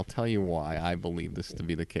grow. And I'll tell you why I believe this to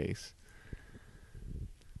be the case.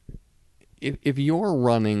 If you're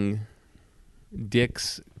running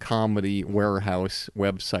Dick's Comedy Warehouse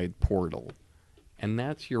website portal, and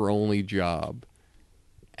that's your only job,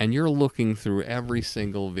 and you're looking through every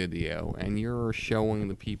single video, and you're showing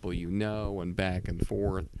the people you know and back and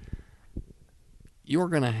forth, you're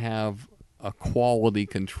going to have a quality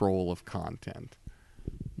control of content.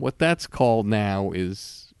 What that's called now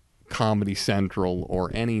is Comedy Central or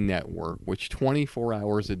any network, which 24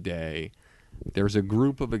 hours a day, there's a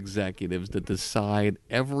group of executives that decide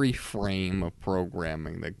every frame of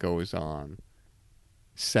programming that goes on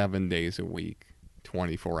 7 days a week,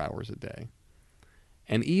 24 hours a day.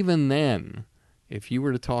 And even then, if you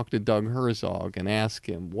were to talk to Doug Herzog and ask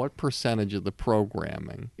him what percentage of the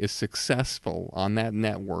programming is successful on that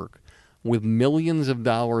network with millions of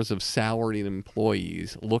dollars of salaried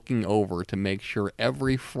employees looking over to make sure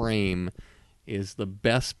every frame is the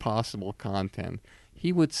best possible content,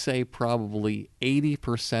 he would say probably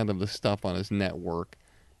 80% of the stuff on his network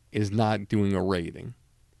is not doing a rating.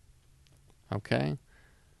 Okay?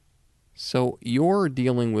 So you're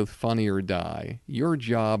dealing with Funny or Die. Your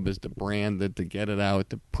job is to brand it, to get it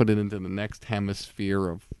out, to put it into the next hemisphere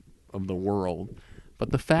of the world.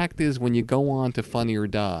 But the fact is, when you go on to Funny or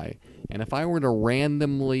Die, and if I were to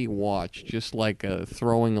randomly watch, just like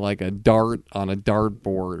throwing like a dart on a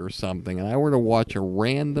dartboard or something, and I were to watch a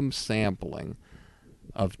random sampling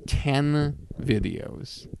of 10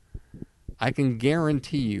 videos, I can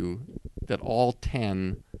guarantee you that all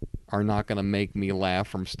 10 are not going to make me laugh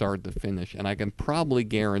from start to finish. And I can probably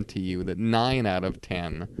guarantee you that 9 out of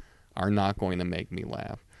 10 are not going to make me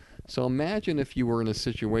laugh. So imagine if you were in a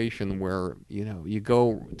situation where, you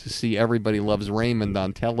go to see Everybody Loves Raymond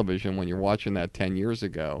on television when you're watching that 10 years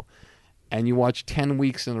ago, and you watch 10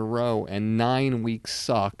 weeks in a row and 9 weeks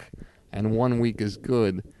suck and 1 week is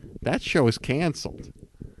good. That show is canceled.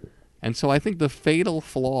 And so I think the fatal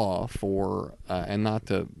flaw for, and not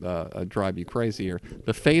to drive you crazy here,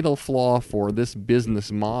 the fatal flaw for this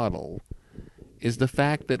business model is the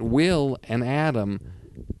fact that Will and Adam,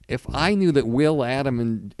 if I knew that Will,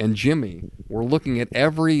 Adam, and Jimmy were looking at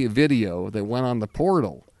every video that went on the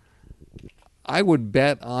portal, I would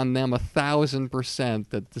bet on them 1,000%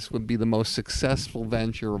 that this would be the most successful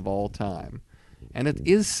venture of all time. And it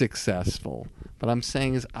is successful. But I'm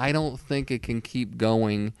saying is I don't think it can keep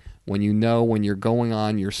going when when you're going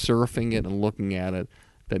on, you're surfing it and looking at it,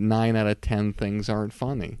 that 9 out of 10 things aren't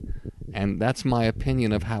funny. And that's my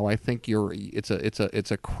opinion of how I think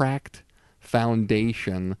it's a cracked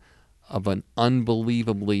foundation of an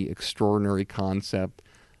unbelievably extraordinary concept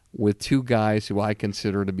with two guys who I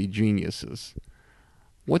consider to be geniuses.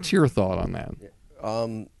 What's your thought on that?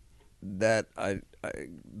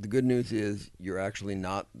 The good news is you're actually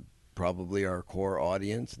not probably our core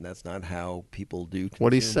audience, and that's not how people do consume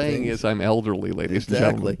What he's saying things. is I'm elderly, ladies and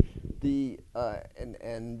gentlemen.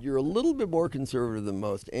 And you're a little bit more conservative than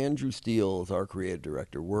most. Andrew Steele is our creative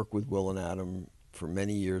director, worked with Will and Adam for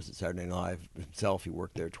many years at Saturday Night Live himself. He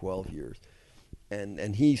worked there 12 years.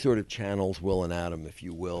 And he sort of channels Will and Adam, if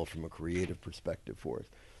you will, from a creative perspective for us.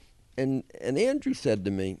 And Andrew said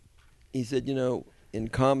to me, he said, in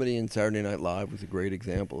comedy, and Saturday Night Live was a great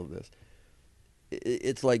example of this.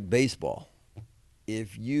 It's like baseball.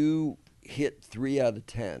 If you hit 3 out of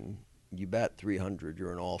 10, you bat 300,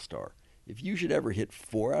 you're an all-star. If you should ever hit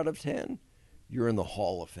 4 out of 10, you're in the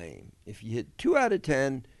Hall of Fame. If you hit 2 out of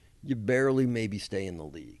 10, you barely maybe stay in the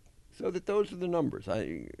league. So those are the numbers.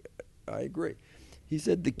 I agree. He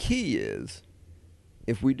said the key is,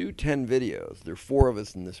 if we do 10 videos, there are 4 of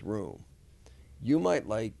us in this room, you might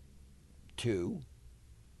like 2,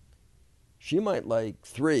 she might like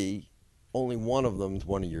 3, only one of them's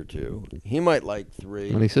one of your two. He might like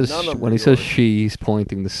three. When he says None of them when are he says yours. she, he's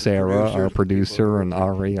pointing to Sarah, our Producers, producer, and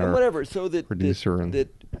Ari, and our whatever. So that producer, and that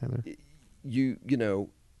Heather. you know,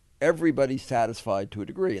 everybody's satisfied to a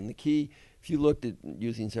degree. And the key, if you looked at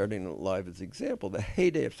using Saturday Night Live as an example, the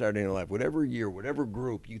heyday of Saturday Night Live, whatever year, whatever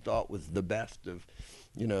group you thought was the best of,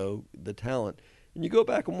 you know, the talent, and you go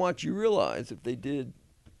back and watch, you realize if they did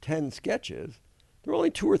 10 sketches, there were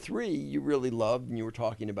only 2 or 3 you really loved and you were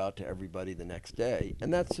talking about to everybody the next day,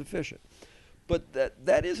 and that's sufficient. But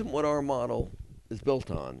that isn't what our model is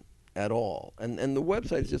built on at all. And the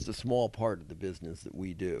website is just a small part of the business that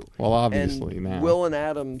we do. Well, obviously and now. Will and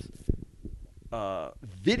Adam's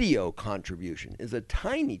video contribution is a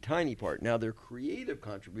tiny, tiny part. Now, their creative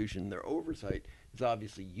contribution, their oversight is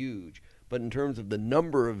obviously huge. But in terms of the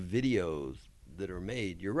number of videos that are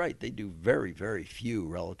made, you're right. They do very, very few,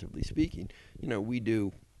 relatively speaking. You know, we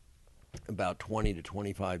do about 20 to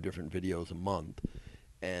 25 different videos a month.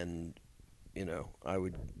 And, you know, I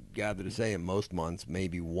would gather to say in most months,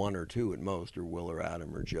 maybe 1 or 2 at most are Will or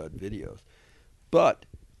Adam or Judd videos. But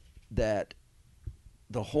that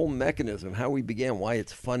the whole mechanism, how we began, why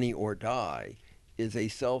it's Funny or Die, is a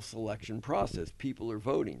self-selection process. People are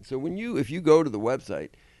voting. So if you go to the website,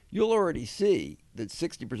 you'll already see that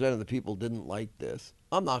 60% of the people didn't like this.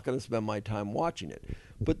 I'm not going to spend my time watching it.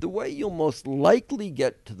 But the way you'll most likely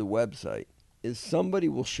get to the website is somebody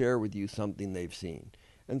will share with you something they've seen.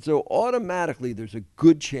 And so automatically there's a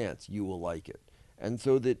good chance you will like it. And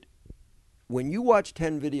so that when you watch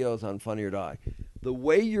 10 videos on Funny or Die, the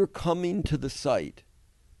way you're coming to the site,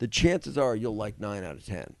 the chances are you'll like 9 out of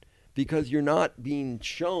 10. Because you're not being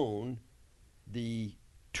shown the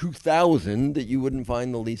 2,000 that you wouldn't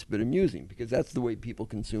find the least bit amusing, because that's the way people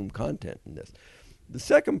consume content in this. The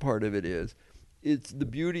second part of it is, it's the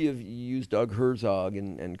beauty of, you use Doug Herzog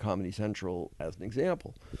and Comedy Central as an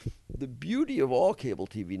example. The beauty of all cable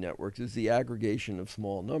TV networks is the aggregation of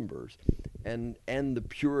small numbers and the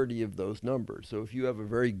purity of those numbers. So if you have a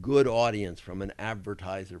very good audience from an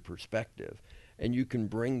advertiser perspective, and you can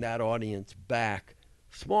bring that audience back,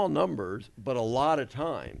 small numbers, but a lot of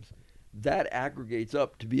times, that aggregates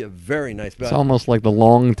up to be a very nice balance. It's almost like the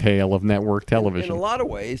long tail of network television. In a lot of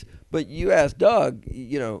ways. But you ask Doug,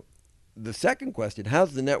 you know, the second question,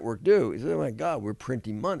 how's the network do? He said, oh my God, we're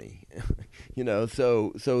printing money. You know,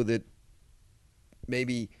 so that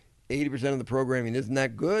maybe 80% of the programming isn't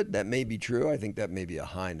that good. That may be true. I think that may be a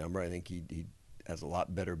high number. I think he has a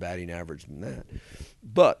lot better batting average than that.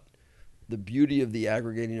 But the beauty of the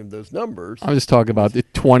aggregating of those numbers. I'm just talking about the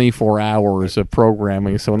 24 hours of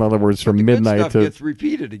programming. So in other words, from the midnight good stuff to gets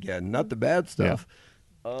repeated again, not the bad stuff.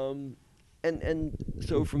 Yeah. And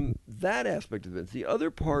so from that aspect of it, the other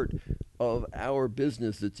part of our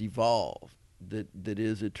business that's evolved, that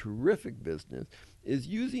is a terrific business, is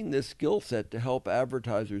using this skill set to help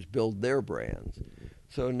advertisers build their brands.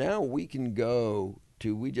 So now we can go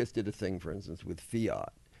to, we just did a thing, for instance, with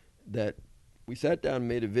Fiat, that we sat down and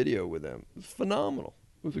made a video with them. It was phenomenal.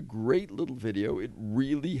 It was a great little video. It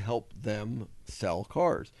really helped them sell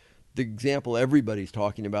cars. The example everybody's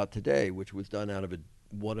talking about today, which was done out of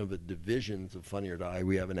one of the divisions of Funny or Die,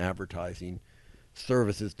 we have an advertising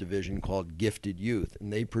services division called Gifted Youth,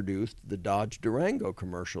 and they produced the Dodge Durango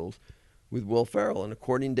commercials with Will Ferrell. And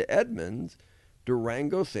according to Edmunds,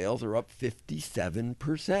 Durango sales are up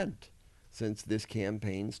 57% since this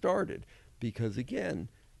campaign started. Because again,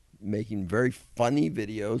 making very funny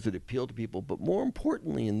videos that appeal to people, but more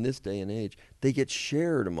importantly in this day and age, they get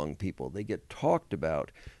shared among people. They get talked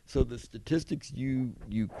about. So the statistics you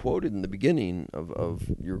quoted in the beginning of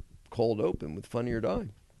your cold open with Funny or Die,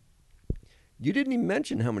 you didn't even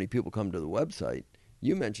mention how many people come to the website.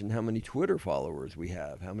 You mentioned how many Twitter followers we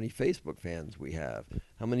have, how many Facebook fans we have,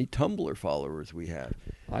 how many Tumblr followers we have.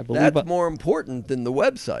 That's more important than the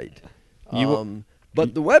website.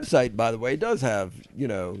 But the website, by the way, does have, you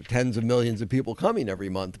know, tens of millions of people coming every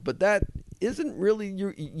month. But that isn't really,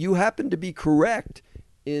 you happen to be correct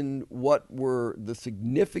in what were the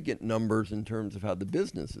significant numbers in terms of how the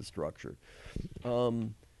business is structured.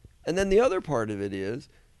 And then the other part of it is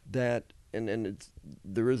that, and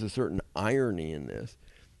there is a certain irony in this,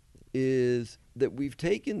 is that we've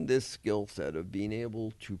taken this skill set of being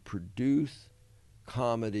able to produce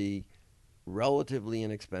comedy relatively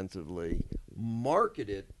inexpensively, market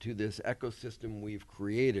it to this ecosystem we've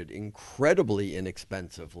created incredibly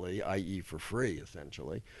inexpensively, i.e. for free,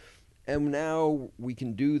 essentially. And now we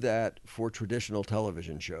can do that for traditional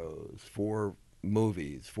television shows, for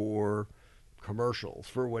movies, for commercials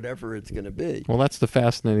for whatever it's going to be. Well, that's the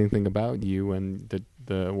fascinating thing about you and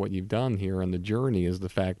the what you've done here and the journey is the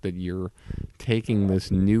fact that you're taking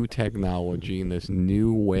this new technology and this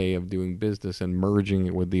new way of doing business and merging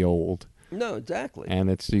it with the old. No, exactly.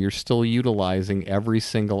 And you're still utilizing every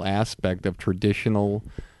single aspect of traditional,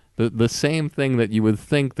 the same thing that you would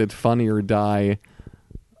think that Funny or Die,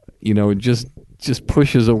 just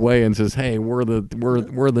pushes away and says, "Hey, we're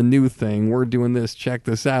the new thing. We're doing this. Check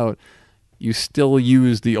this out." You still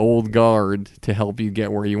use the old guard to help you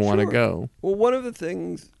get where you want to go. Well, one of the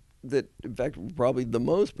things that, in fact, we're probably the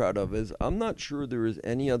most proud of is I'm not sure there is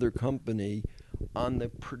any other company on the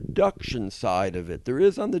production side of it. There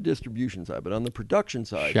is on the distribution side, but on the production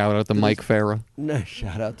side. Shout out to Mike Farah. No,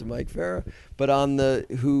 shout out to Mike Farah. But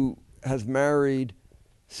who has married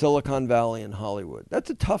Silicon Valley and Hollywood. That's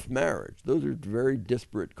a tough marriage. Those are very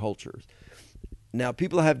disparate cultures. Now,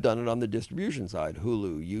 people have done it on the distribution side,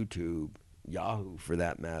 Hulu, YouTube, Yahoo, for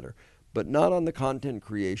that matter, but not on the content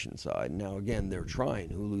creation side. Now, again, they're trying.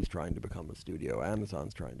 Hulu's trying to become a studio.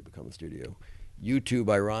 Amazon's trying to become a studio. YouTube,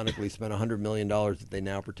 ironically, spent $100 million that they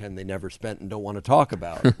now pretend they never spent and don't want to talk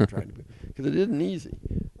about because it isn't easy.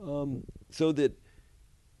 So that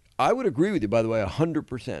I would agree with you, by the way,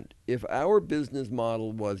 100%. If our business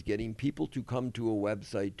model was getting people to come to a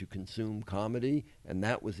website to consume comedy and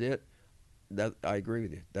that was it, that I agree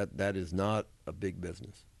with you. That is not a big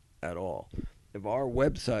business at all. If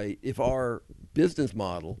our business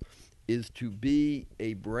model is to be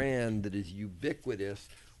a brand that is ubiquitous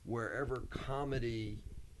wherever comedy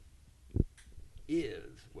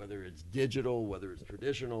is, whether it's digital, whether it's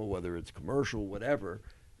traditional, whether it's commercial, whatever,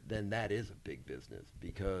 then that is a big business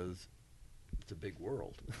because it's a big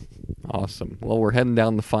world. Awesome. Well, we're heading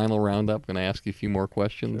down the final roundup. Going to ask you a few more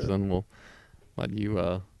questions, then we'll let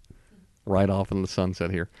you ride off in the sunset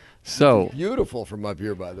here. So It's beautiful from up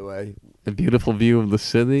here, by the way. a beautiful view of the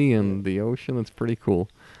city and the ocean. It's pretty cool.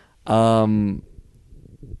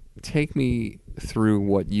 Take me through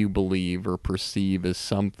what you believe or perceive as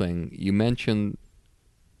something. You mentioned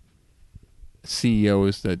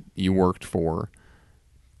CEOs that you worked for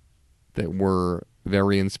that were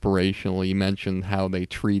very inspirational. You mentioned how they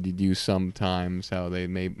treated you sometimes, how they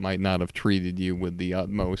might not have treated you with the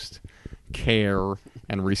utmost care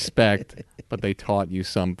and respect, but they taught you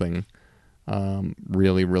something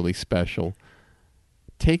really, really special.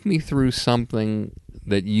 Take me through something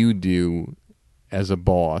that you do as a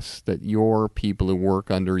boss, that your people who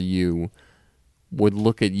work under you would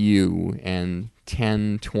look at you and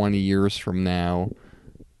 10, 20 years from now,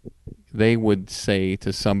 they would say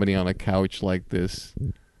to somebody on a couch like this,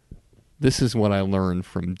 "This is what I learned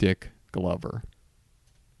from Dick Glover."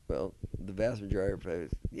 Well, the vast majority of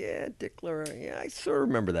people, Dick Glover, I sort of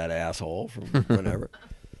remember that asshole from whenever.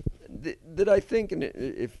 That I think, and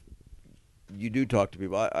if you do talk to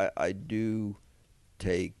people, I do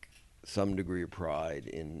take some degree of pride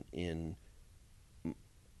in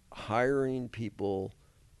hiring people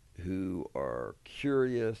who are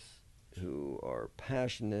curious, who are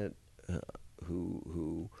passionate,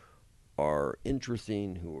 who are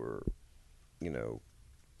interesting, who are,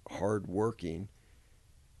 hardworking,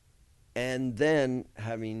 and then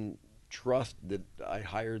having trust that I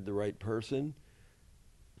hired the right person,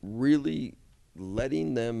 really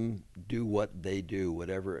letting them do what they do,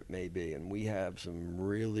 whatever it may be. And we have some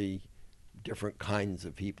really different kinds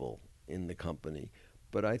of people in the company.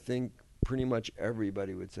 But I think pretty much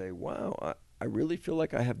everybody would say, wow, I really feel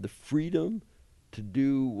like I have the freedom to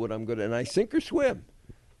do what I'm good at. And I sink or swim.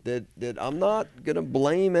 That I'm not going to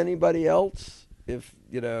blame anybody else if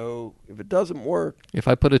it doesn't work. If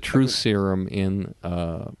I put a truth serum in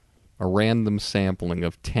a random sampling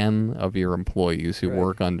of 10 of your employees who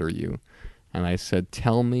work under you, and I said,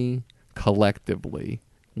 tell me collectively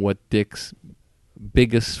what Dick's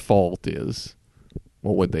biggest fault is,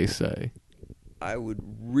 what would they say? I would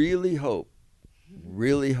really hope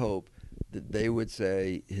that they would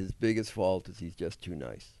say his biggest fault is he's just too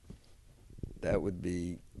nice. That would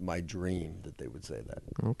be my dream, that they would say that.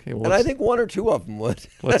 Okay, well, and I think one or two of them would.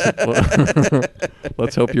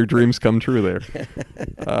 Let's hope your dreams come true there.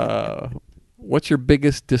 What's your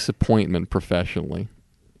biggest disappointment professionally?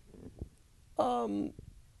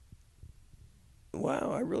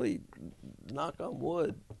 Wow, I really, knock on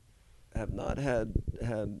wood, have not had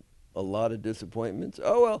a lot of disappointments.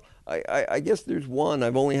 Oh, well, I guess there's one.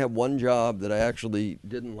 I've only had one job that I actually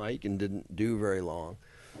didn't like and didn't do very long,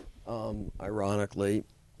 ironically,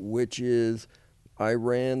 which is I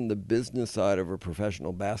ran the business side of a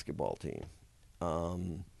professional basketball team.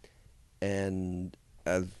 And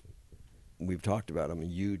as we've talked about, I'm a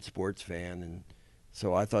huge sports fan, and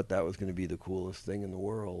so I thought that was going to be the coolest thing in the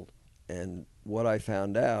world. And what I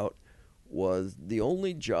found out was the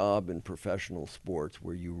only job in professional sports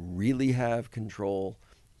where you really have control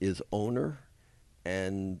is owner,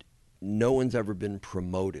 and no one's ever been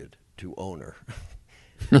promoted to owner.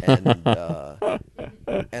 and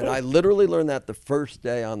I literally learned that the first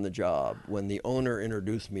day on the job when the owner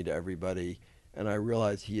introduced me to everybody, and I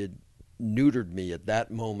realized he had neutered me at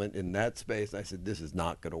that moment in that space. I said, this is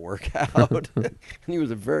not going to work out. And he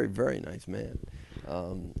was a very, very nice man.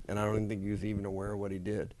 And I don't even think he was even aware of what he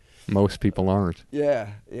did. Most people aren't.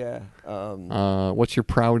 Yeah. What's your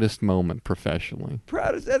proudest moment professionally?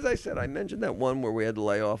 Proudest, as I said, I mentioned that one where we had to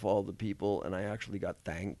lay off all the people, and I actually got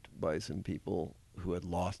thanked by some people who had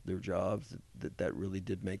lost their jobs. That really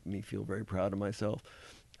did make me feel very proud of myself.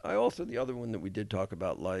 I also, the other one that we did talk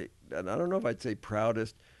about, like, and I don't know if I'd say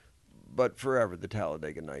proudest, but forever, the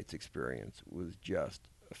Talladega Nights experience was just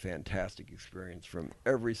a fantastic experience from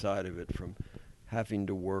every side of it, from having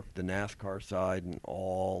to work the NASCAR side and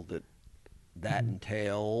all that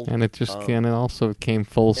entailed. And it just it also came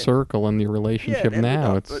full circle in the relationship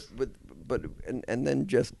now. But then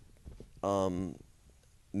just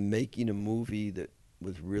making a movie that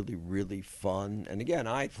was really, really fun. And again,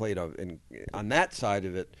 I played on that side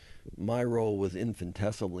of it. My role was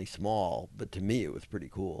infinitesimally small, but to me it was pretty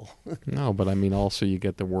cool. No, but I mean, also you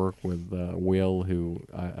get to work with Will, who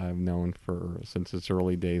I've known since its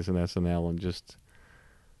early days in SNL, and just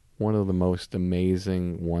one of the most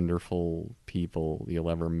amazing, wonderful people you'll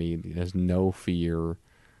ever meet. He has no fear,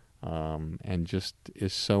 and just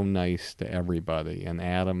is so nice to everybody. And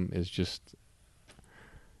Adam is just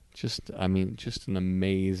an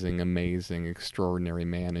amazing, extraordinary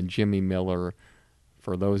man. And Jimmy Miller,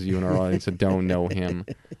 for those of you in our audience that don't know him,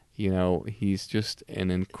 he's just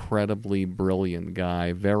an incredibly brilliant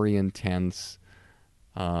guy, very intense.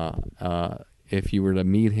 If you were to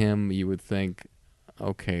meet him, you would think,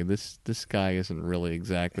 okay, this guy isn't really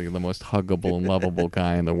exactly the most huggable and lovable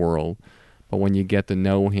guy in the world. But when you get to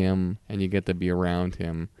know him and you get to be around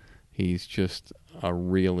him, he's just a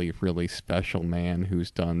really, really special man who's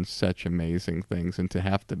done such amazing things. And to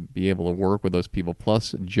have to be able to work with those people,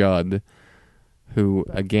 plus Judd, who,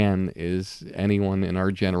 again, is anyone in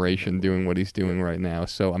our generation doing what he's doing right now.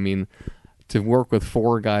 So, I mean, to work with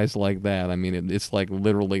four guys like that, I mean, it's like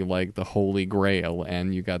literally like the Holy Grail,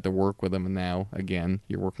 and you got to work with them, and now, again,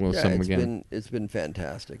 you're working with someone again. It's been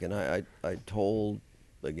fantastic. And I told,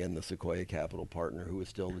 again, the Sequoia Capital partner, who is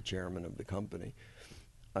still the chairman of the company,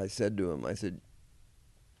 I said to him,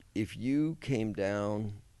 if you came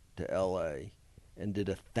down to L.A. and did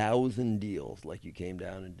 1,000 deals, like you came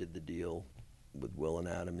down and did the deal with Will and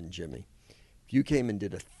Adam and Jimmy, if you came and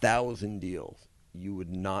did 1,000 deals, you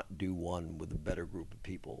would not do one with a better group of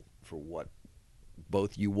people for what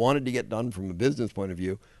both you wanted to get done from a business point of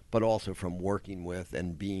view, but also from working with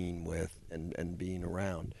and being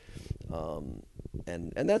around.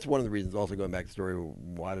 And that's one of the reasons, also going back to the story,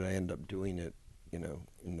 why did I end up doing it,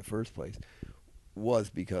 in the first place, was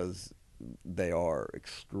because they are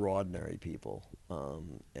extraordinary people.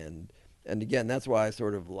 And again, that's why I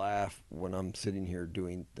sort of laugh when I'm sitting here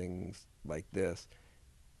doing things like this,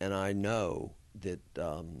 and I know that,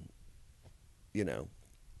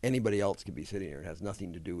 anybody else could be sitting here. It has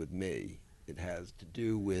nothing to do with me. It has to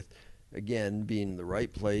do with, again, being in the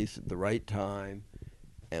right place at the right time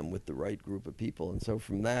and with the right group of people. And so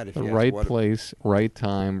from that, if the you right place, right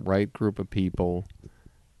time, right group of people,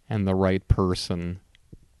 and the right person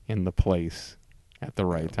in the place at the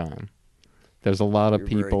right time. There's a lot of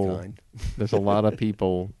people. There's a lot of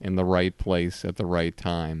people in the right place at the right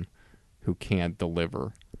time who can't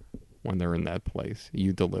deliver when they're in that place.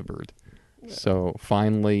 You delivered. Yeah. So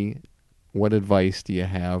finally, what advice do you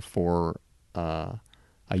have for a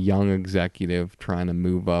young executive trying to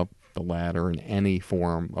move up the ladder in any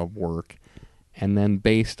form of work? And then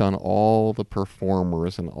based on all the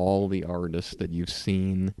performers and all the artists that you've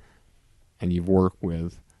seen and you've worked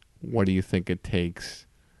with, what do you think it takes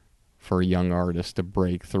for a young artist to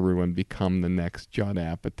break through and become the next Judd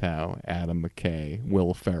Apatow, Adam McKay,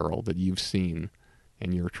 Will Ferrell that you've seen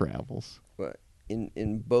in your travels? Well,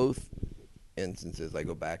 in both instances, I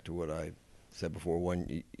go back to what I said before.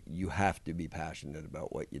 One, you have to be passionate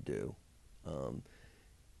about what you do.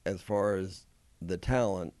 As far as the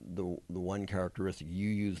talent, the one characteristic, you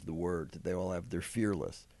use the word that they all have, they're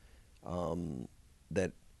fearless.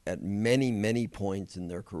 That at many, many points in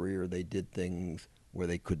their career, they did things where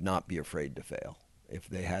they could not be afraid to fail. If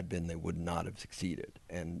they had been, they would not have succeeded.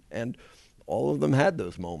 And all of them had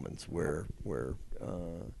those moments where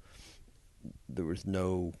there was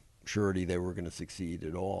no surety they were going to succeed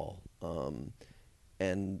at all.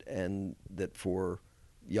 And that for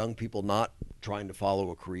young people not trying to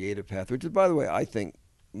follow a creative path, which is, by the way, I think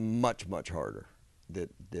much, much harder. The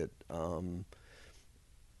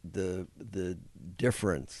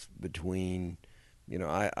difference between,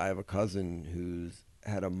 I have a cousin who's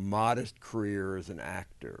had a modest career as an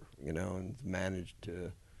actor, and managed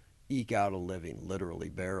to eke out a living, literally,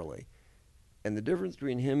 barely. And the difference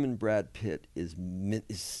between him and Brad Pitt is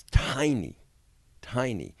tiny,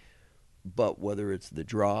 tiny. But whether it's the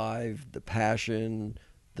drive, the passion,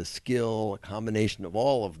 the skill, a combination of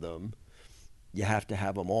all of them, you have to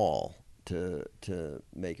have them all to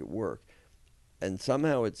make it work. And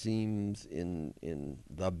somehow it seems in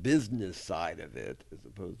the business side of it, as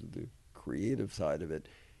opposed to the creative side of it,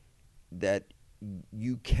 that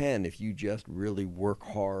you can, if you just really work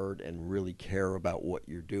hard and really care about what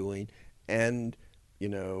you're doing, and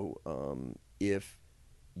if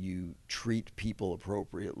you treat people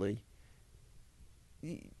appropriately,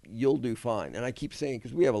 you'll do fine. And I keep saying,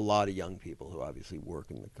 because we have a lot of young people who obviously work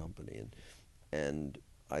in the company, and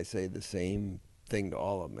I say the same thing to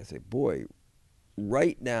all of them. I say, boy,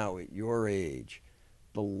 right now at your age,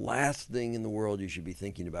 the last thing in the world you should be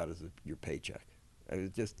thinking about is your paycheck.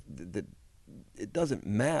 It's just that it doesn't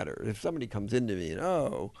matter. If somebody comes into me and,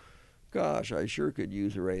 oh, gosh, I sure could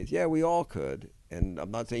use a raise. Yeah, we all could. And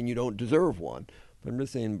I'm not saying you don't deserve one, but I'm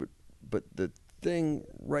just saying, but the thing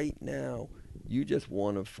right now, you just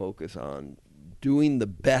want to focus on doing the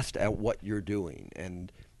best at what you're doing,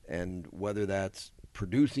 and whether that's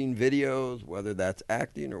producing videos, whether that's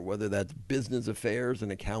acting, or whether that's business affairs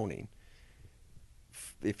and accounting.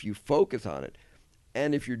 If you focus on it,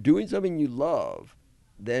 and if you're doing something you love,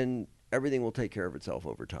 then everything will take care of itself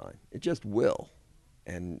over time. It just will,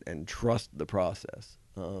 and trust the process,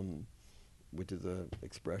 which is an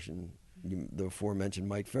expression the aforementioned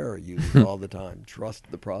Mike Farah uses all the time. Trust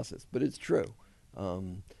the process, but it's true,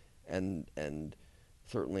 and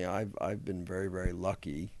certainly I've been very, very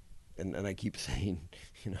lucky, and I keep saying,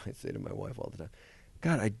 I say to my wife all the time,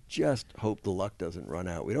 God, I just hope the luck doesn't run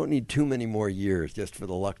out. We don't need too many more years just for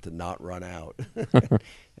the luck to not run out.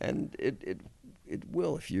 And it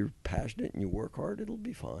will. If you're passionate and you work hard, it'll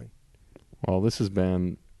be fine. Well, this has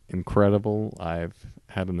been incredible. I've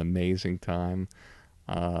had an amazing time.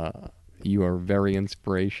 You are very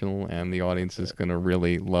inspirational, and the audience is going to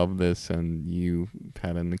really love this. And you've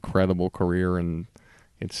had an incredible career, and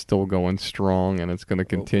it's still going strong, and it's going to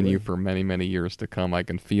continue for many, many years to come. I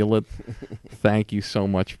can feel it. Thank you so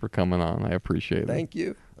much for coming on. I appreciate it. Thank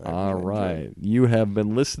you. All right. You have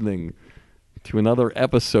been listening to another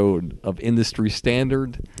episode of Industry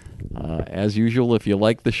Standard. As usual, if you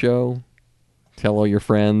like the show, tell all your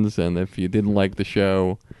friends. And if you didn't like the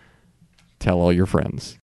show, tell all your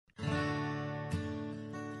friends.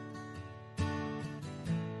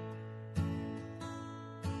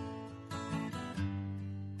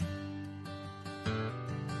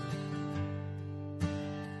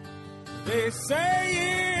 They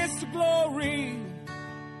say it's the glory.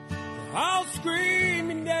 I'll scream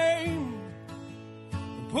your name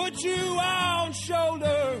and put you on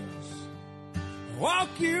shoulders,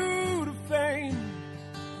 walk you to fame.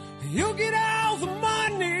 You'll get all the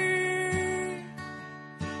money,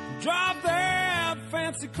 drive that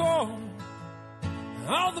fancy car.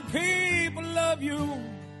 All the people love you,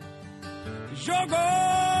 'cause you're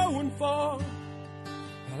going far.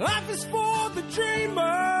 Life is for the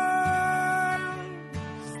dreamer.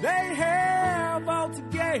 They have all to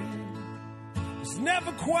gain. It's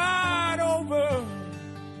never quite over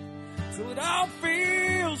till it all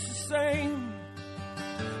feels the same.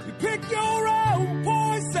 You pick your own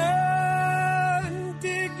poison,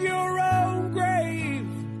 dig your own grave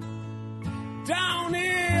down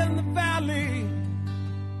in the valley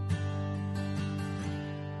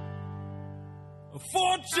of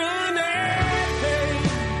fortune and pain.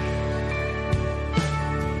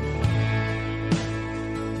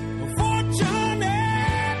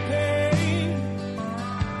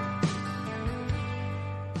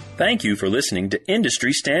 Thank you for listening to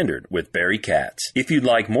Industry Standard with Barry Katz. If you'd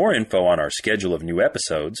like more info on our schedule of new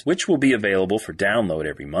episodes, which will be available for download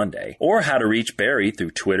every Monday, or how to reach Barry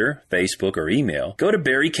through Twitter, Facebook, or email, go to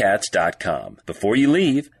barrykatz.com. Before you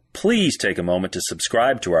leave, please take a moment to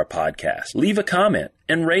subscribe to our podcast, leave a comment,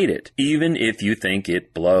 and rate it, even if you think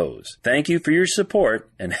it blows. Thank you for your support,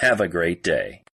 and have a great day.